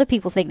a lot of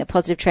people think that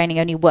positive training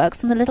only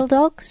works on the little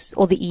dogs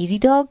or the easy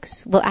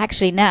dogs. Well,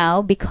 actually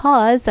now,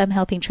 because I'm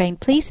helping train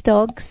police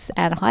dogs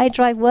and high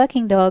drive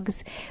working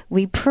dogs,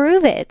 we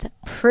prove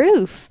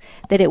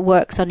that it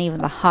works on even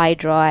the high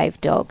drive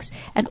dogs.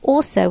 And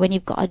also when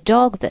you've got a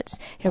dog that's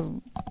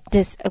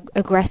this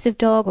aggressive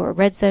dog or a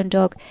red zone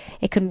dog,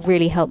 it can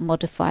really help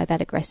modify that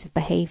aggressive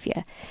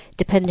behavior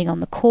depending on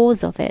the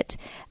cause of it.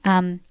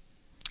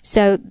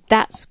 So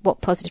that's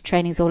what positive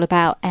training is all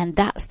about, and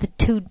that's the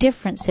two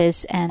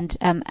differences. And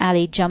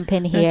Ali, jump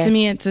in here. To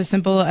me, it's as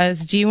simple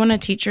as, do you want to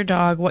teach your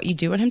dog what you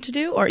do want him to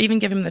do, or even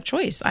give him the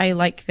choice? I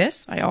like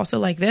this, I also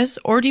like this.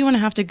 Or do you want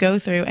to have to go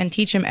through and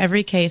teach him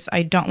every case,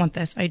 I don't want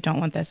this, I don't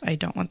want this, I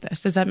don't want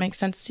this? Does that make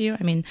sense to you?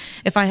 I mean,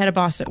 if I had a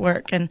boss at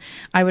work and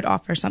I would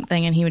offer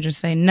something and he would just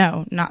say,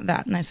 no, not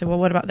that. And I said, well,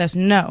 what about this?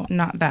 No,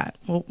 not that.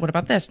 Well, what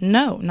about this?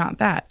 No, not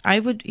that. I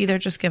would either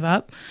just give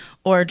up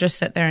or just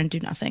sit there and do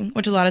nothing,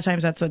 which a lot of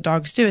times that's what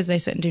dogs do, is they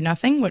sit and do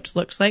nothing, which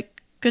looks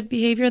like good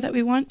behavior that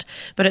we want,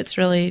 but it's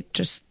really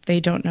just they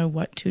don't know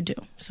what to do.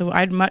 So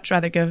I'd much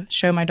rather go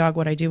show my dog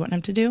what I do want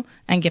him to do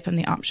and give him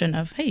the option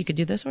of, hey, you could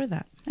do this or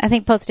that. I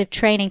think positive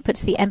training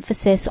puts the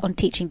emphasis on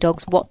teaching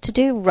dogs what to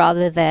do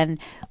rather than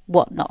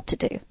what not to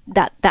do.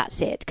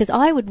 That's it. Because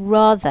I would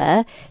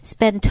rather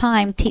spend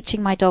time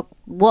teaching my dog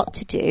what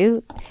to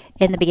do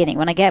in the beginning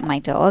when I get my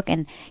dog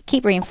and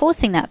keep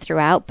reinforcing that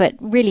throughout, but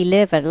really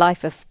live a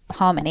life of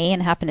harmony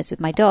and happiness with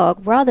my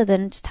dog rather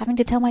than just having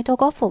to tell my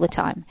dog off all the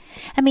time.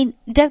 I mean,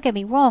 don't get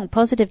me wrong,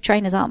 positive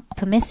trainers aren't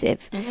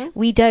permissive.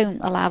 We don't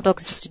allow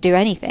dogs just to do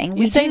anything.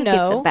 We say do no.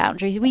 give them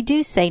boundaries. We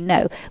do say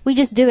no. We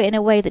just do it in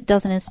a way that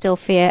doesn't instill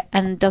fear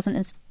and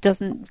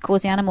doesn't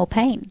cause the animal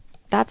pain.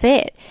 That's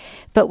it.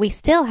 But we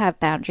still have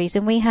boundaries,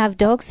 and we have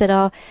dogs that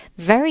are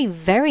very,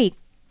 very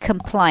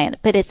compliant,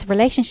 but it's a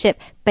relationship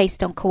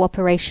based on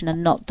cooperation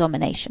and not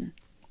domination.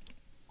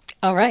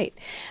 All right.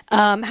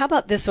 How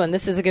about this one?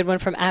 This is a good one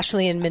from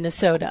Ashley in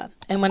Minnesota.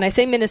 And when I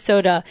say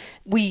Minnesota,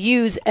 we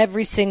use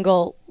every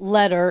single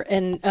letter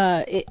in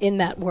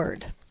that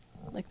word.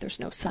 Like there's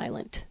no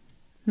silent.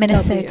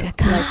 Minnesota.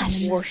 W,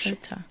 Gosh. like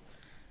worship.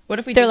 What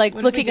if we They're did, like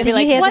what if looking we at did,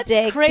 me like,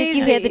 what's crazy? Did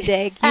you hear the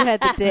dig? You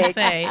heard the dig.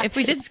 say, if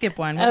we did skip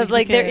one? I was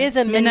like, there is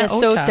a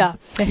Minnesota.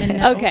 Okay.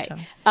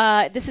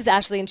 Minnesota. This is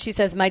Ashley, and she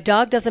says, my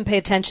dog doesn't pay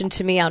attention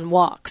to me on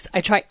walks.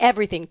 I try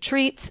everything,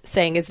 treats,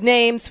 saying his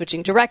name,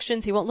 switching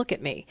directions. He won't look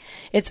at me.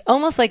 It's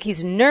almost like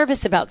he's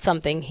nervous about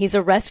something. He's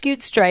a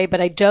rescued stray,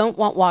 but I don't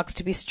want walks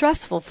to be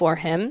stressful for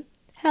him.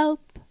 Help.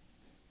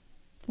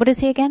 What is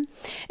he again?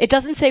 It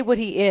doesn't say what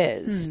he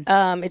is.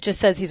 It just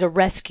says he's a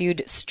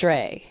rescued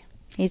stray.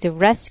 He's a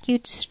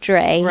rescued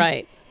stray.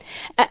 Right.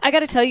 I got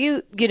to tell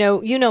you,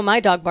 you know my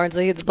dog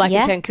Barnsley. It's Black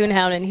and Tan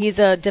Coonhound, and he's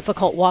a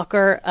difficult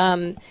walker.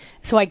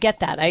 So I get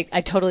that.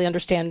 I totally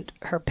understand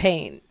her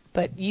pain.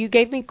 But you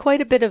gave me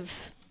quite a bit of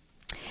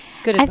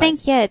good advice. I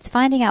think, it's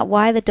finding out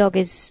why the dog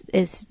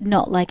is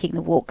not liking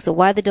the walks, or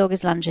why the dog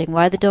is lunging,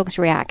 why the dog's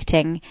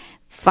reacting,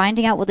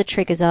 finding out what the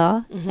triggers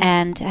are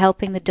and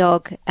helping the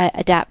dog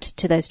adapt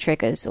to those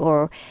triggers.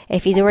 Or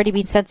if he's already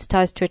been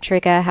sensitized to a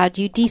trigger, how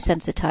do you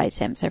desensitize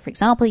him? So, for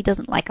example, he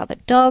doesn't like other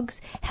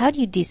dogs. How do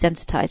you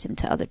desensitize him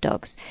to other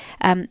dogs?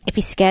 If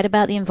he's scared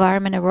about the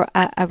environment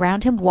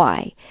around him,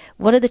 why?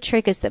 What are the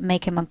triggers that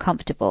make him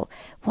uncomfortable?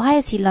 Why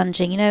is he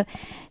lunging? You know,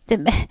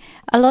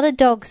 a lot of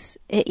dogs,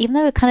 even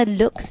though it kind of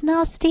looks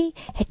nasty,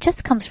 it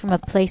just comes from a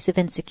place of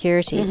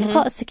insecurity. If they've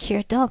got a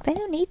secure dog, they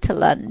don't need to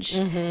lunge.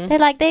 They're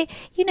like,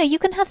 you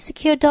can have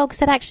secure dogs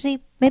that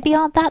actually maybe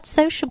aren't that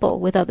sociable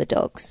with other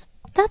dogs.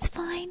 That's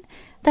fine.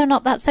 They're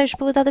not that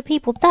sociable with other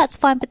people. That's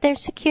fine, but they're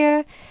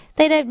secure.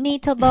 They don't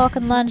need to bark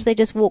and lunge. They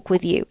just walk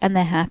with you, and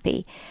they're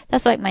happy.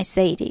 That's like my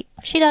Sadie.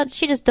 She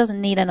just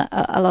doesn't need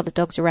a lot of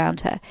dogs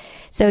around her.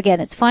 So again,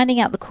 it's finding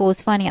out the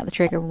cause, finding out the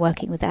trigger, and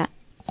working with that.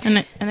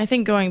 And I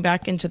think going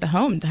back into the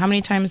home, how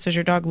many times does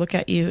your dog look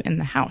at you in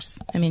the house?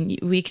 I mean,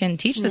 we can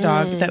teach the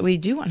dog that we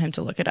do want him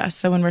to look at us.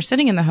 So when we're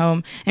sitting in the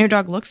home and your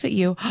dog looks at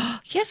you, oh,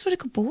 yes, what a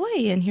good boy,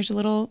 and here's a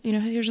little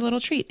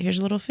treat, here's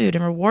a little food,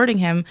 and rewarding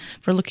him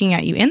for looking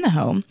at you in the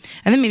home.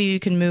 And then maybe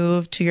you can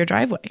move to your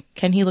driveway.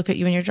 Can he look at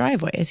you in your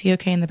driveway? Is he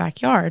okay in the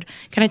backyard?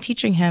 Kind of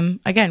teaching him,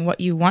 again, what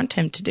you want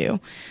him to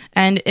do.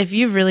 And if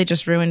you've really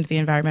just ruined the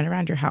environment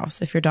around your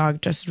house, if your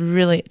dog just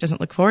really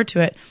doesn't look forward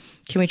to it,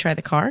 can we try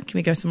the car? Can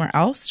we go somewhere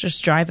else?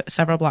 Just drive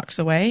several blocks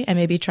away and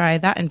maybe try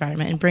that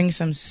environment and bring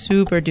some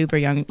super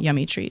duper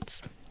yummy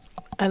treats.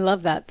 I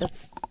love that.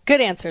 That's good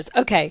answers.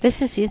 Okay.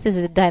 This is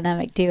a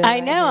dynamic duo.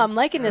 I know. I'm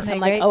liking this. I'm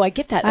like, oh, I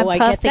get that. Oh, I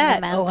get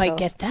that. Oh, I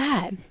get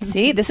that.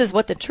 See, this is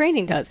what the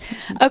training does.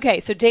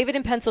 Okay, so David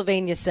in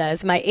Pennsylvania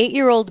says, my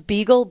 8-year-old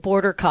Beagle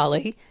Border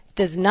Collie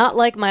does not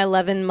like my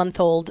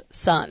 11-month-old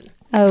son.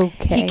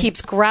 Okay. He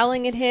keeps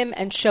growling at him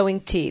and showing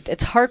teeth.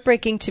 It's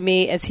heartbreaking to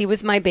me as he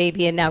was my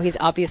baby and now he's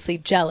obviously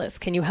jealous.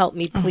 Can you help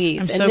me,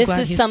 please? I'm so and this glad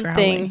is he's something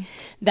growling.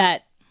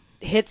 that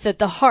hits at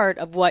the heart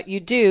of what you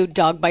do,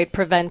 dog bite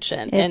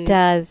prevention. It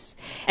does.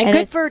 And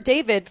good for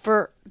David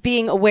for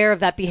being aware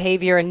of that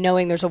behavior and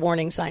knowing there's a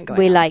warning sign going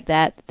on. We like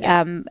that.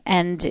 Yeah.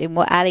 And in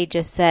what Ali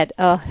just said,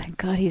 oh, thank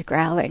God he's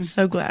growling. I'm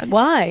so glad.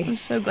 Why? I'm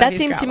so glad that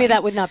seems to me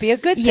that would not be a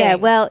good thing. Yeah,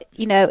 well,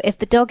 if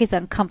the dog is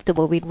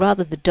uncomfortable, we'd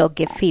rather the dog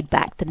give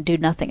feedback than do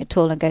nothing at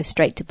all and go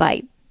straight to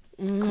bite.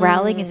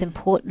 Growling is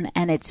important,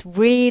 and it's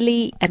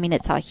really,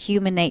 it's our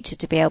human nature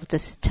to be able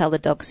to tell the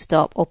dog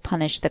stop or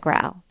punish the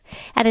growl.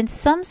 And in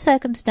some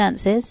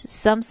circumstances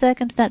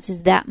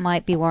that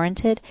might be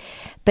warranted.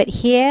 But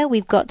here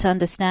we've got to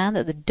understand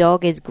that the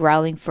dog is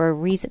growling for a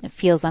reason. It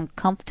feels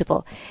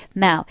uncomfortable.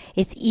 Now,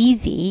 it's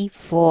easy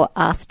for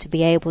us to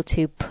be able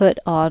to put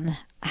on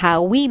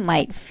how we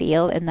might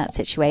feel in that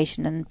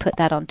situation and put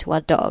that onto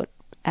our dog.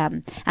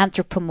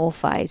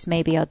 Anthropomorphize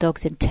maybe our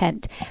dog's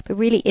intent. But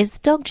really, is the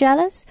dog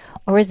jealous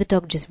or is the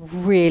dog just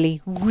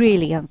really,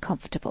 really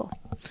uncomfortable?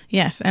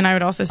 Yes, and I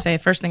would also say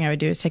first thing I would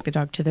do is take the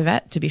dog to the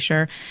vet to be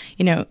sure.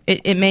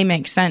 It may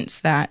make sense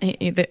that,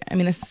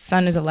 the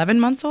son is 11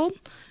 months old.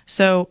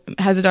 So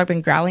has the dog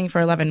been growling for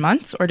 11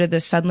 months or did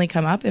this suddenly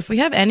come up? If we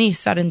have any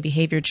sudden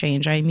behavior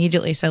change, I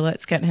immediately say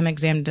let's get him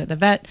examined at the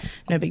vet.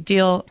 No big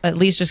deal. At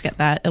least just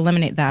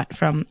eliminate that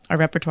from our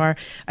repertoire.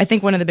 I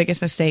think one of the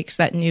biggest mistakes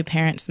that new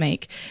parents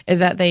make is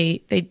that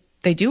they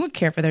do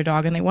care for their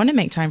dog and they want to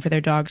make time for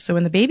their dog. So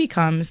when the baby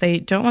comes, they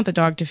don't want the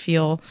dog to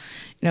feel,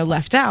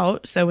 left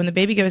out. So when the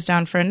baby goes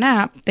down for a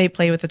nap, they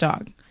play with the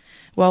dog.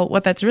 Well,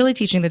 what that's really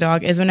teaching the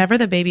dog is whenever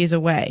the baby is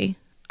away,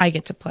 I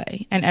get to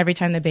play. And every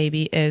time the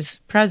baby is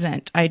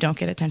present, I don't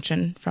get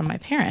attention from my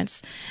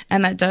parents.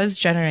 And that does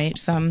generate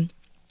some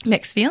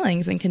mixed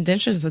feelings and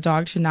conditions the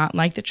dog to not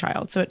like the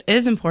child. So it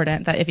is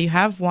important that if you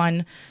have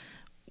one,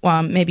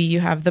 maybe you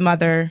have the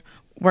mother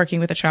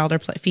working with the child or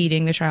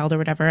feeding the child or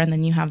whatever, and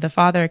then you have the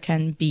father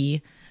can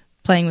be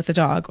playing with the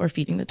dog or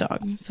feeding the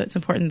dog. So it's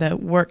important to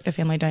work the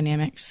family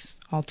dynamics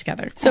all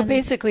together. So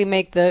basically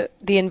make the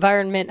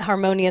environment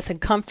harmonious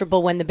and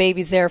comfortable when the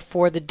baby's there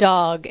for the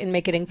dog and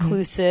make it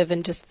inclusive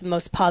and just the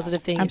most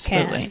positive thing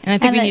Absolutely. you can. And I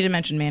think we need to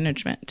mention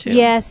management too.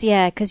 Yes,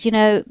 yeah, because,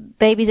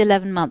 baby's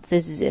 11 months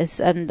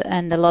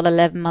and a lot of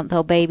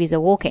 11-month-old babies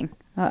are walking.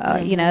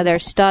 They're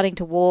starting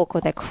to walk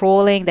or they're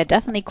crawling. They're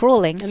definitely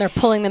crawling. And they're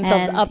pulling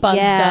themselves up on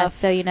stuff.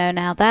 So,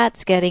 now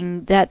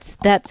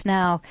that's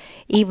now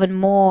even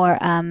more,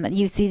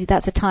 you see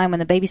that's a time when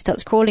the baby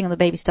starts crawling and the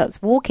baby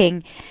starts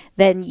walking.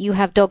 Then you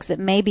have dogs that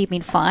maybe have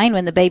been fine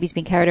when the baby's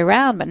been carried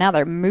around, but now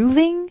they're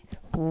moving.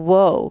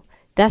 Whoa.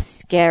 That's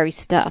scary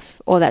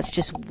stuff. Or that's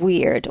just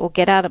weird. Or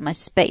get out of my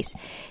space.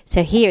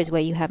 So here's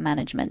where you have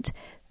management.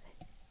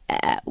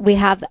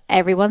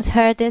 Everyone's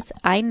heard this,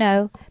 I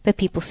know, but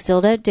people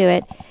still don't do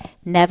it.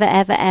 Never,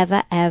 ever,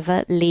 ever,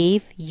 ever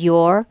leave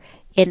your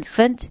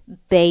infant,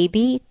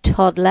 baby,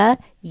 toddler,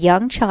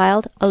 young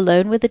child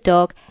alone with the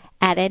dog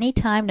at any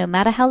time, no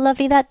matter how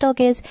lovely that dog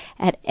is,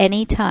 at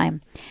any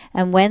time.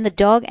 And when the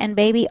dog and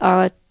baby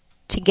are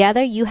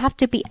together, you have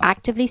to be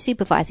actively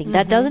supervising. Mm-hmm.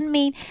 That doesn't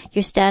mean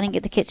you're standing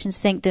at the kitchen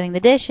sink doing the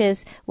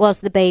dishes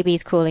whilst the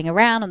baby's crawling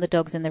around and the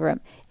dog's in the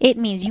room. It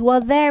means you are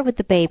there with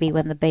the baby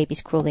when the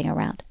baby's crawling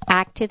around.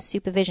 Active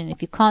supervision.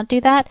 If you can't do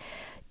that,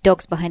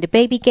 dogs behind a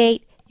baby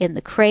gate, in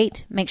the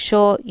crate. Make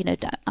sure,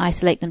 don't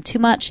isolate them too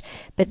much,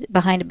 but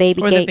behind a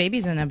baby gate. Or the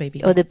baby's in a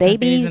baby. Or the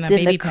baby's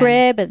in the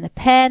crib and the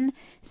pen,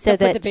 so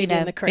that, put the baby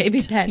in the crate.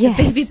 Baby pen. Yes.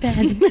 The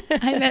baby pen.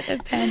 I meant a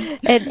pen.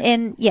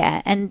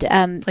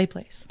 And Play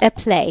place. a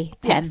play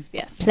pen.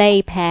 Yes.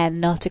 Play pen,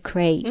 not a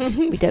crate.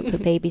 We don't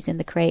put babies in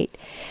the crate.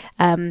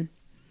 But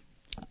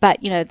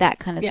that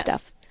kind of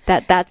stuff.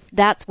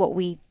 That's what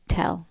we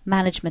tell.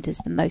 Management is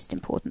the most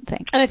important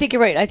thing. And I think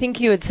you're right. I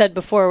think you had said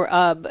before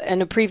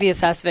in a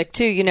previous aspect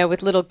too,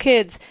 with little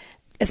kids,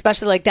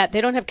 especially like that, they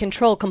don't have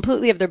control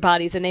completely of their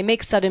bodies, and they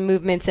make sudden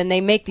movements, and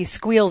they make these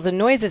squeals and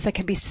noises that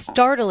can be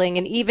startling.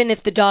 And even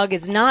if the dog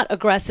is not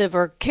aggressive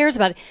or cares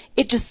about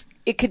it,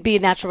 it could be a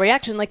natural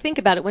reaction. Like, think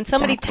about it. When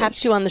somebody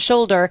taps you on the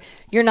shoulder,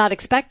 you're not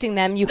expecting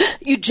them.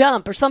 You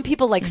jump, or some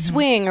people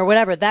swing or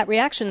whatever. That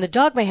reaction the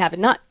dog may have,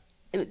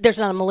 there's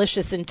not a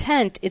malicious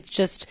intent. It's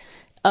just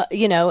an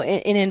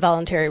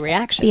involuntary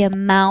reaction. The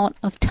amount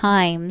of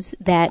times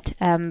that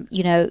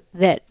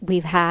that we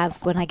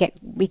have when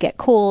we get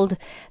called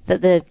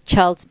that the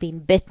child's been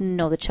bitten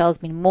or the child's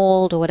been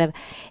mauled or whatever,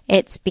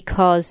 it's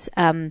because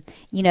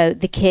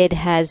the kid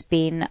has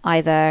been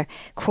either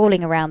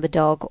crawling around the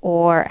dog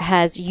or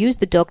has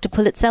used the dog to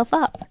pull itself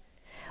up,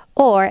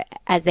 or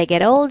as they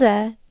get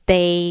older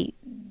they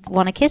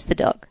want to kiss the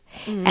dog.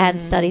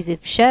 And studies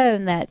have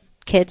shown that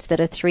kids that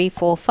are 3,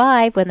 4,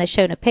 5, when they're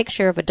shown a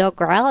picture of a dog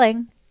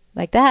growling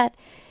like that,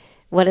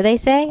 what do they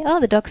say? Oh,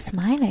 the dog's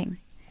smiling.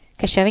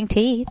 Because showing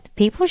teeth.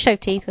 People show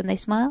teeth when they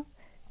smile.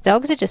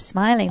 Dogs are just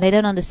smiling. They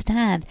don't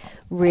understand.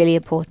 Really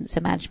important.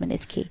 So management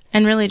is key.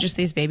 And really just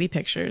these baby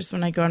pictures.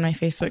 When I go on my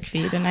Facebook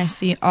feed and I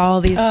see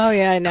all these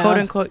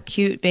quote-unquote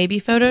cute baby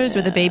photos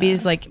where the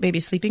baby's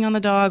sleeping on the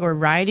dog or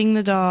riding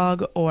the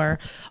dog, or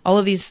all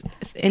of these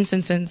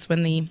instances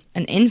when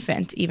an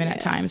infant, even at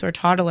times, or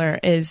toddler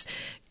is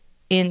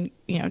in,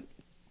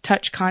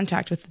 touch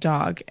contact with the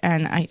dog,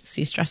 and I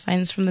see stress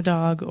signs from the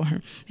dog, or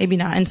maybe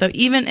not. And so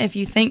even if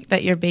you think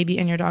that your baby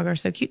and your dog are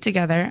so cute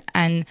together,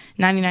 and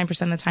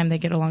 99% of the time they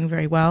get along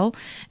very well,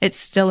 it's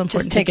still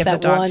important to give the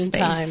dog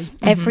space.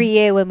 Mm-hmm. Every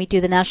year when we do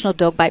the National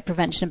Dog Bite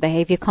Prevention and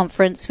Behaviour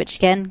Conference, which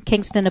again,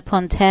 Kingston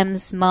upon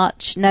Thames,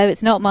 March. No,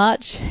 it's not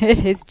March.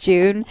 It is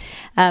June,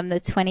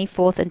 the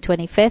 24th and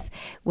 25th.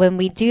 When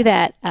we do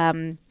that,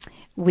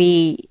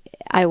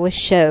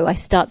 I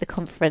start the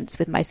conference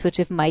with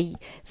my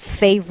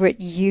favorite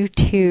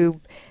YouTube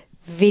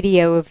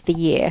video of the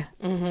year,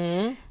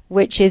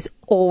 which is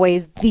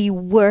always the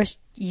worst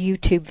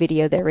YouTube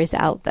video there is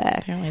out there.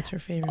 Apparently it's her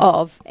favorite.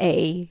 Of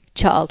a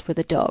child with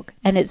a dog.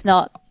 And it's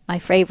not my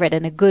favorite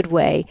in a good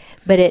way,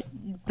 but it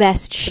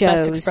best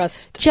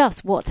shows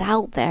just what's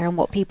out there and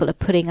what people are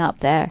putting up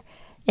there.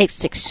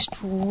 It's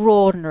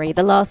extraordinary.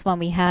 The last one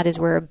we had is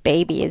where a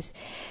baby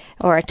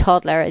or a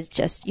toddler is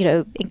just,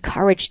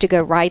 encouraged to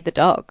go ride the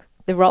dog,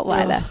 the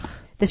Rottweiler. Ugh.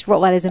 This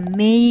Rottweiler is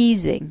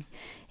amazing.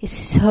 He's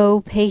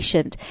so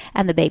patient.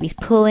 And the baby's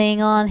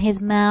pulling on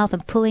his mouth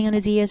and pulling on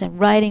his ears and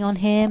riding on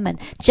him and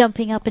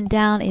jumping up and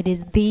down. It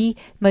is the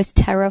most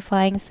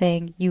terrifying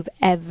thing you've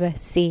ever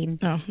seen.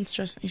 Oh, you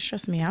stress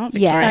me out.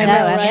 Yeah, I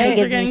know. Right? It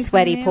gives me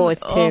sweaty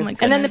paws too. Oh, and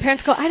then the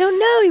parents go, I don't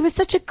know. He was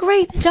such a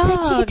great dog.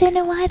 But you don't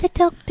know why the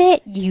dog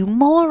bit. You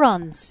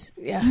morons.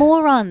 Yeah.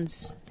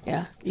 Morons.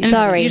 Yeah.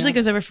 Sorry. It usually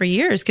goes over for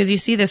years, because you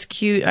see this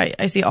cute,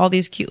 I see all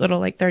these cute little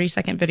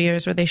 30-second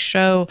videos where they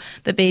show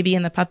the baby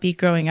and the puppy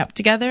growing up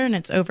together, and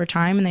it's over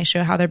time, and they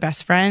show how they're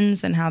best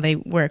friends and how they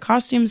wear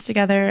costumes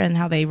together and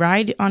how they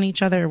ride on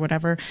each other or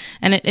whatever.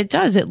 And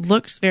it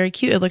looks very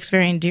cute. It looks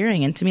very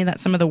endearing. And to me,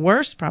 that's some of the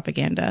worst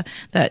propaganda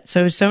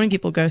so many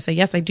people go say,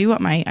 yes,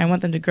 I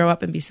want them to grow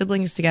up and be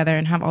siblings together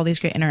and have all these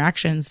great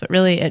interactions. But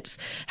really it's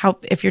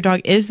if your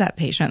dog is that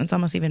patient, it's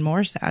almost even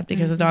more sad,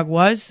 because the dog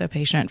was so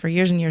patient for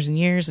years and years and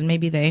years. And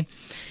maybe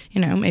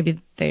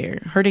they're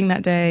hurting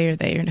that day, or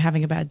they're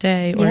having a bad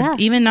day, or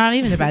even not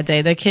even a bad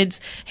day. The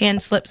kid's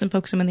hand slips and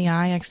pokes them in the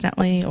eye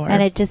accidentally,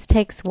 and it just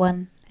takes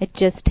one. It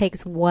just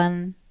takes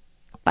one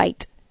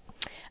bite.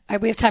 All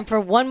right, we have time for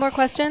one more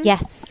question?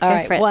 Yes. All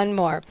right, one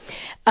more.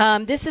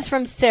 This is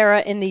from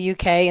Sarah in the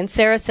UK, and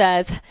Sarah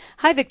says,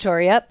 Hi,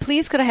 Victoria.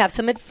 Please could I have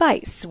some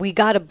advice? We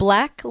got a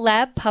black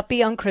lab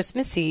puppy on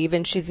Christmas Eve,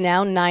 and she's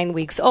now 9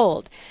 weeks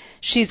old.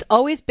 She's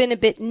always been a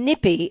bit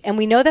nippy, and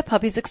we know that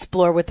puppies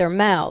explore with their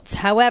mouths.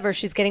 However,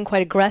 she's getting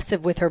quite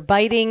aggressive with her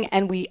biting,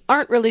 and we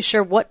aren't really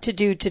sure what to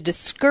do to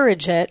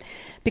discourage it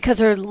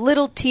because of her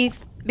little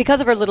teeth,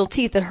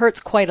 it hurts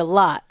quite a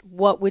lot.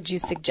 What would you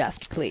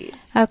suggest,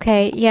 please?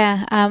 Okay,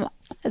 yeah.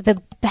 The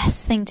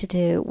best thing to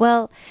do,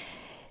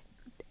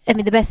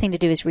 the best thing to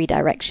do is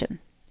redirection.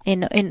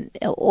 In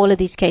all of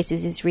these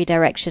cases is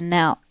redirection.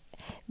 Now,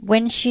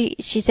 when she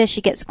says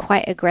she gets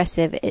quite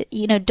aggressive,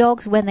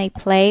 dogs when they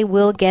play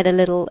will get a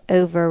little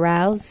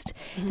over-aroused.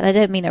 Mm-hmm. And I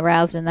don't mean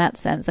aroused in that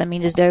sense. I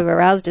mean just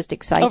over-aroused, just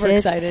excited.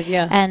 Overexcited,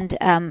 yeah.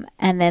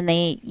 And then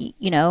they,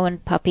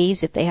 and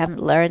puppies, if they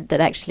haven't learned that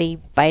actually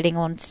biting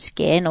on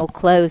skin or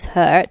clothes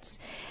hurts,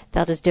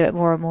 they'll just do it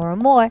more and more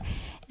and more.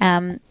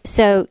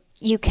 So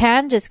you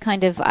can just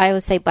I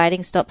always say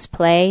biting stops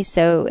play.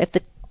 So if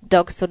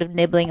dog's sort of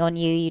nibbling on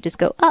you, you just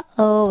go,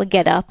 uh-oh, and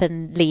get up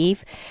and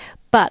leave.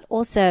 But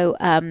also,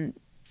 I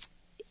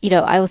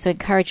also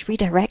encourage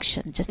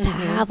redirection, just to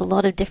have a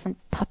lot of different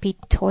puppy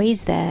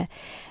toys there.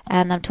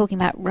 And I'm talking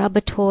about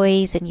rubber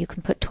toys, and you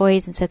can put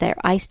toys and so they're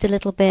iced a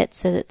little bit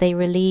so that they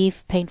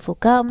relieve painful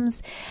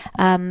gums,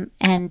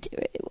 and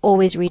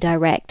always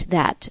redirect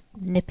that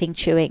nipping,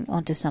 chewing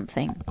onto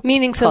something.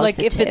 Meaning, so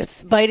positive. like if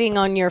it's biting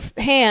on your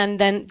hand,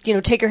 then,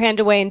 take your hand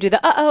away and do the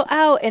uh-oh,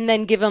 ow, and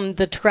then give them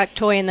the correct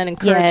toy and then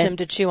encourage them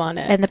to chew on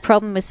it. And the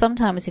problem is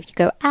sometimes if you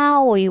go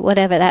ow or you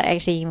whatever, that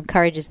actually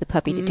encourages the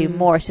puppy to do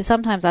more. So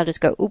sometimes I'll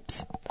just go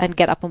oops and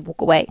get up and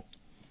walk away.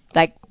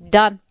 Like,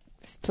 done.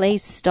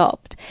 Play's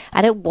stopped.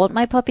 I don't want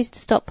my puppies to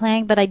stop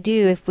playing, but I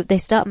do. If they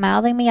start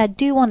mouthing me, I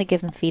do want to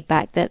give them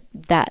feedback that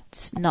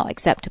that's not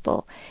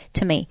acceptable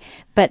to me.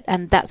 But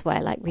that's why I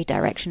like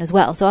redirection as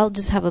well. So I'll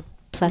just have a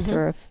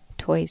plethora of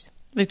toys.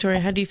 Victoria,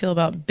 how do you feel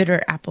about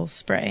bitter apple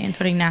spray and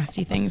putting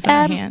nasty things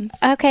on your hands?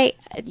 Okay,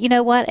 you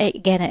know what?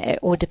 It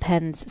all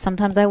depends.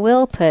 Sometimes I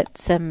will put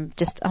some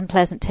just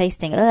unpleasant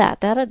tasting.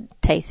 That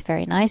tastes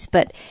very nice,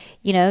 but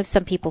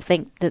some people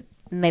think that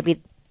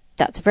maybe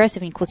that's aversive,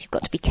 and of course you've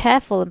got to be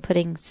careful in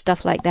putting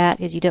stuff like that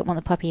because you don't want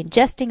the puppy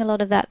ingesting a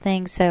lot of that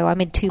thing. So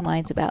I'm in two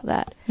minds about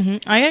that.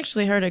 I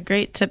actually heard a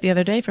great tip the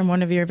other day from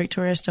one of your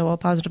Victoria Stilwell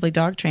Positively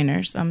Dog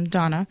trainers,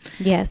 Donna.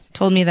 Yes.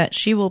 Told me that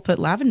she will put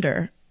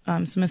lavender,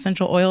 some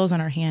essential oils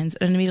on her hands,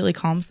 and it immediately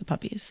calms the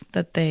puppies.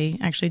 That they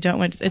actually don't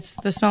want.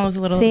 The smell is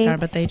a little bit,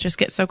 but they just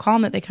get so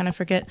calm that they kind of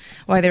forget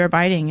why they were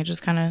biting. It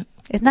just kind of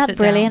isn't that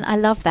brilliant? I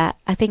love that.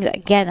 I think that,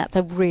 again, that's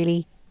a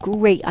really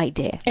great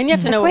idea. And you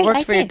have to know what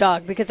works for your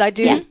dog, because I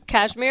do.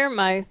 Cashmere,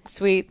 my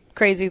sweet,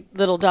 crazy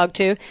little dog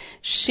too,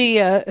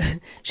 she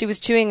was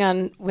chewing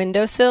on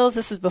windowsills.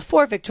 This was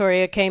before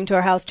Victoria came to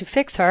our house to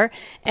fix her,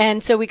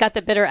 and so we got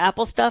the bitter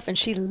apple stuff, and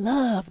she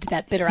loved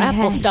that bitter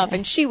apple stuff,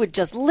 and she would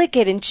just lick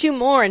it and chew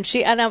more, and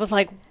I was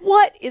like,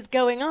 what is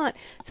going on?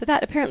 So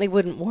that apparently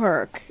wouldn't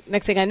work.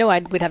 Next thing I know,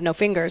 we'd have no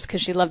fingers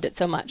because she loved it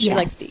so much. She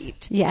likes to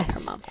eat. Yes. Like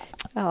her mom.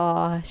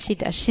 Oh, she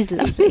does. She's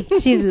lovely.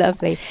 She's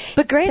lovely.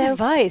 But great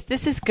advice.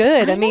 This is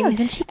good. I mean,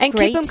 isn't she and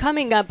great? Keep them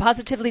coming.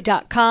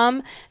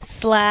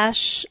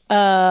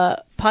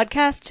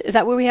 Positively.com/podcast. Is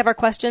that where we have our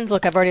questions?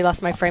 Look, I've already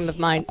lost my frame of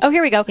mind. Oh,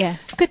 here we go. Yeah.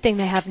 Good thing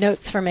they have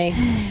notes for me.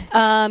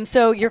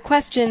 So your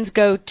questions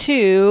go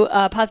to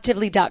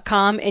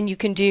positively.com, and you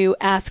can do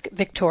Ask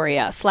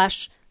Victoria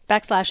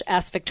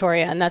 /Ask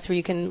Victoria, and that's where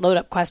you can load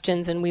up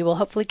questions, and we will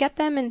hopefully get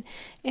them and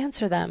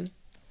answer them.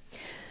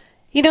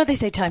 They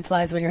say time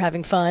flies when you're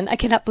having fun. I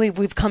cannot believe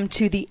we've come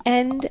to the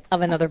end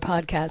of another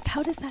podcast.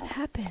 How does that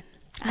happen?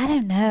 I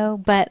don't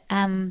know, but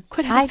fun.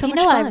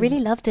 I really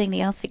love doing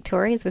the Ask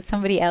Victorias with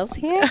somebody else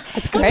here.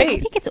 That's great. I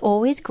think it's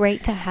always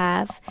great to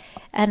have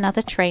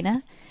another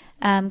trainer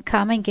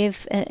come and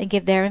give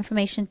their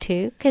information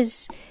too,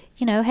 because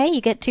hey, you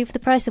get two for the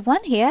price of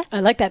one here. I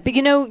like that. But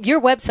your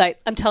website,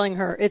 I'm telling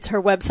her, it's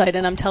her website,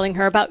 and I'm telling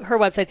her about her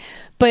website.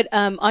 But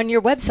on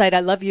your website, I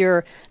love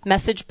your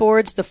message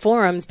boards, the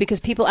forums, because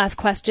people ask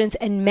questions,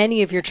 and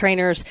many of your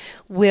trainers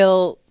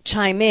will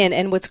chime in.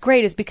 And what's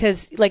great is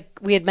because, like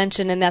we had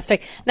mentioned in that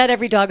aspect, not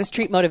every dog is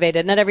treat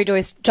motivated. Not every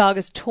dog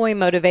is toy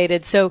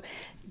motivated. So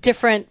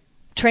different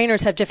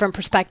trainers have different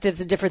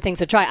perspectives and different things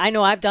to try. I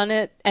know I've done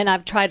it, and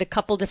I've tried a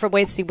couple different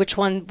ways to see which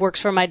one works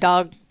for my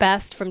dog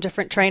best from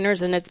different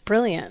trainers, and it's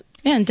brilliant.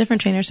 Yeah, and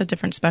different trainers have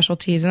different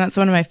specialties, and that's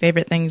one of my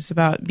favorite things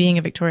about being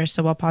a Victoria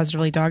Stilwell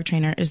Positively Dog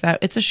trainer is that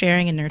it's a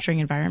sharing and nurturing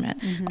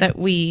environment, that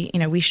we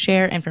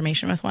share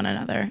information with one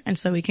another, and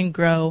so we can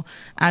grow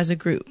as a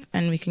group,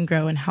 and we can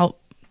grow and help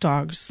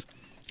dogs.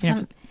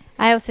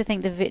 I also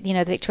think the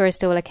Victoria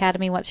Stilwell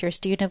Academy, once you're a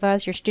student of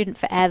ours, you're a student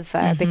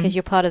forever because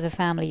you're part of the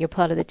family, you're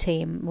part of the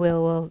team.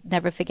 We'll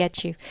never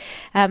forget you.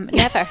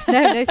 Never.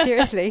 No,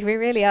 seriously. We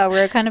really are.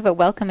 We're kind of a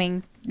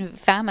welcoming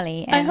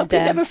family. And, I hope you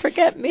never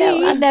forget me.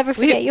 No, I'll never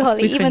forget you,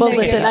 Holly.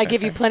 Listen, I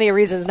give you plenty of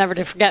reasons never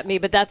to forget me,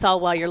 but that's all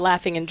while you're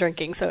laughing and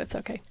drinking, so it's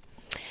okay.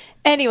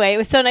 Anyway, it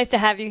was so nice to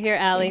have you here,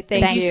 Allie.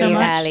 Thank you so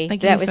much, Allie.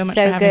 Thank that you so was much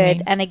so for having good.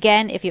 me. And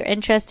again, if you're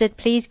interested,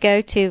 please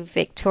go to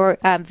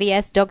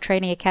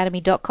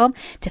vsdogtrainingacademy.com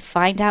to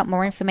find out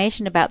more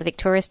information about the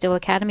Victoria Stilwell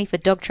Academy for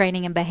Dog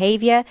Training and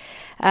Behavior.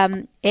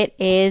 It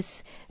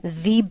is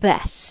the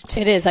best.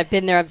 It is. I've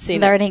been there. I've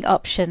seen learning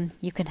option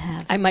you can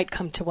have. I might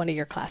come to one of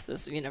your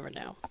classes. You never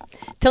know.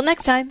 Till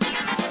next time.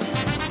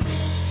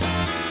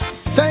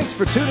 Thanks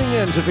for tuning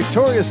in to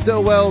Victoria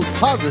Stilwell's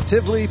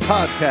Positively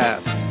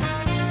Podcast.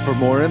 For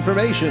more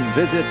information,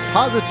 visit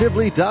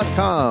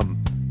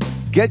positively.com.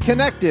 Get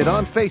connected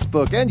on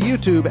Facebook and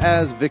YouTube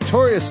as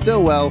Victoria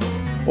Stilwell,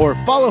 or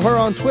follow her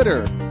on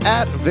Twitter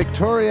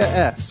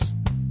 @VictoriaS.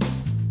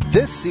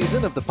 This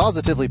season of the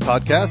Positively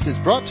Podcast is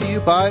brought to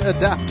you by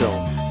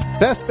Adaptil.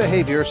 Best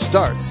behavior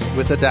starts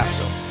with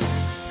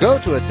Adaptil. Go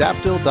to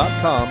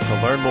adaptil.com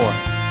to learn more.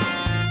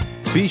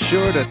 Be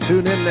sure to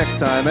tune in next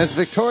time as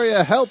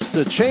Victoria helps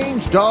to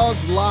change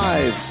dogs'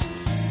 lives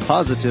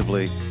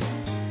positively.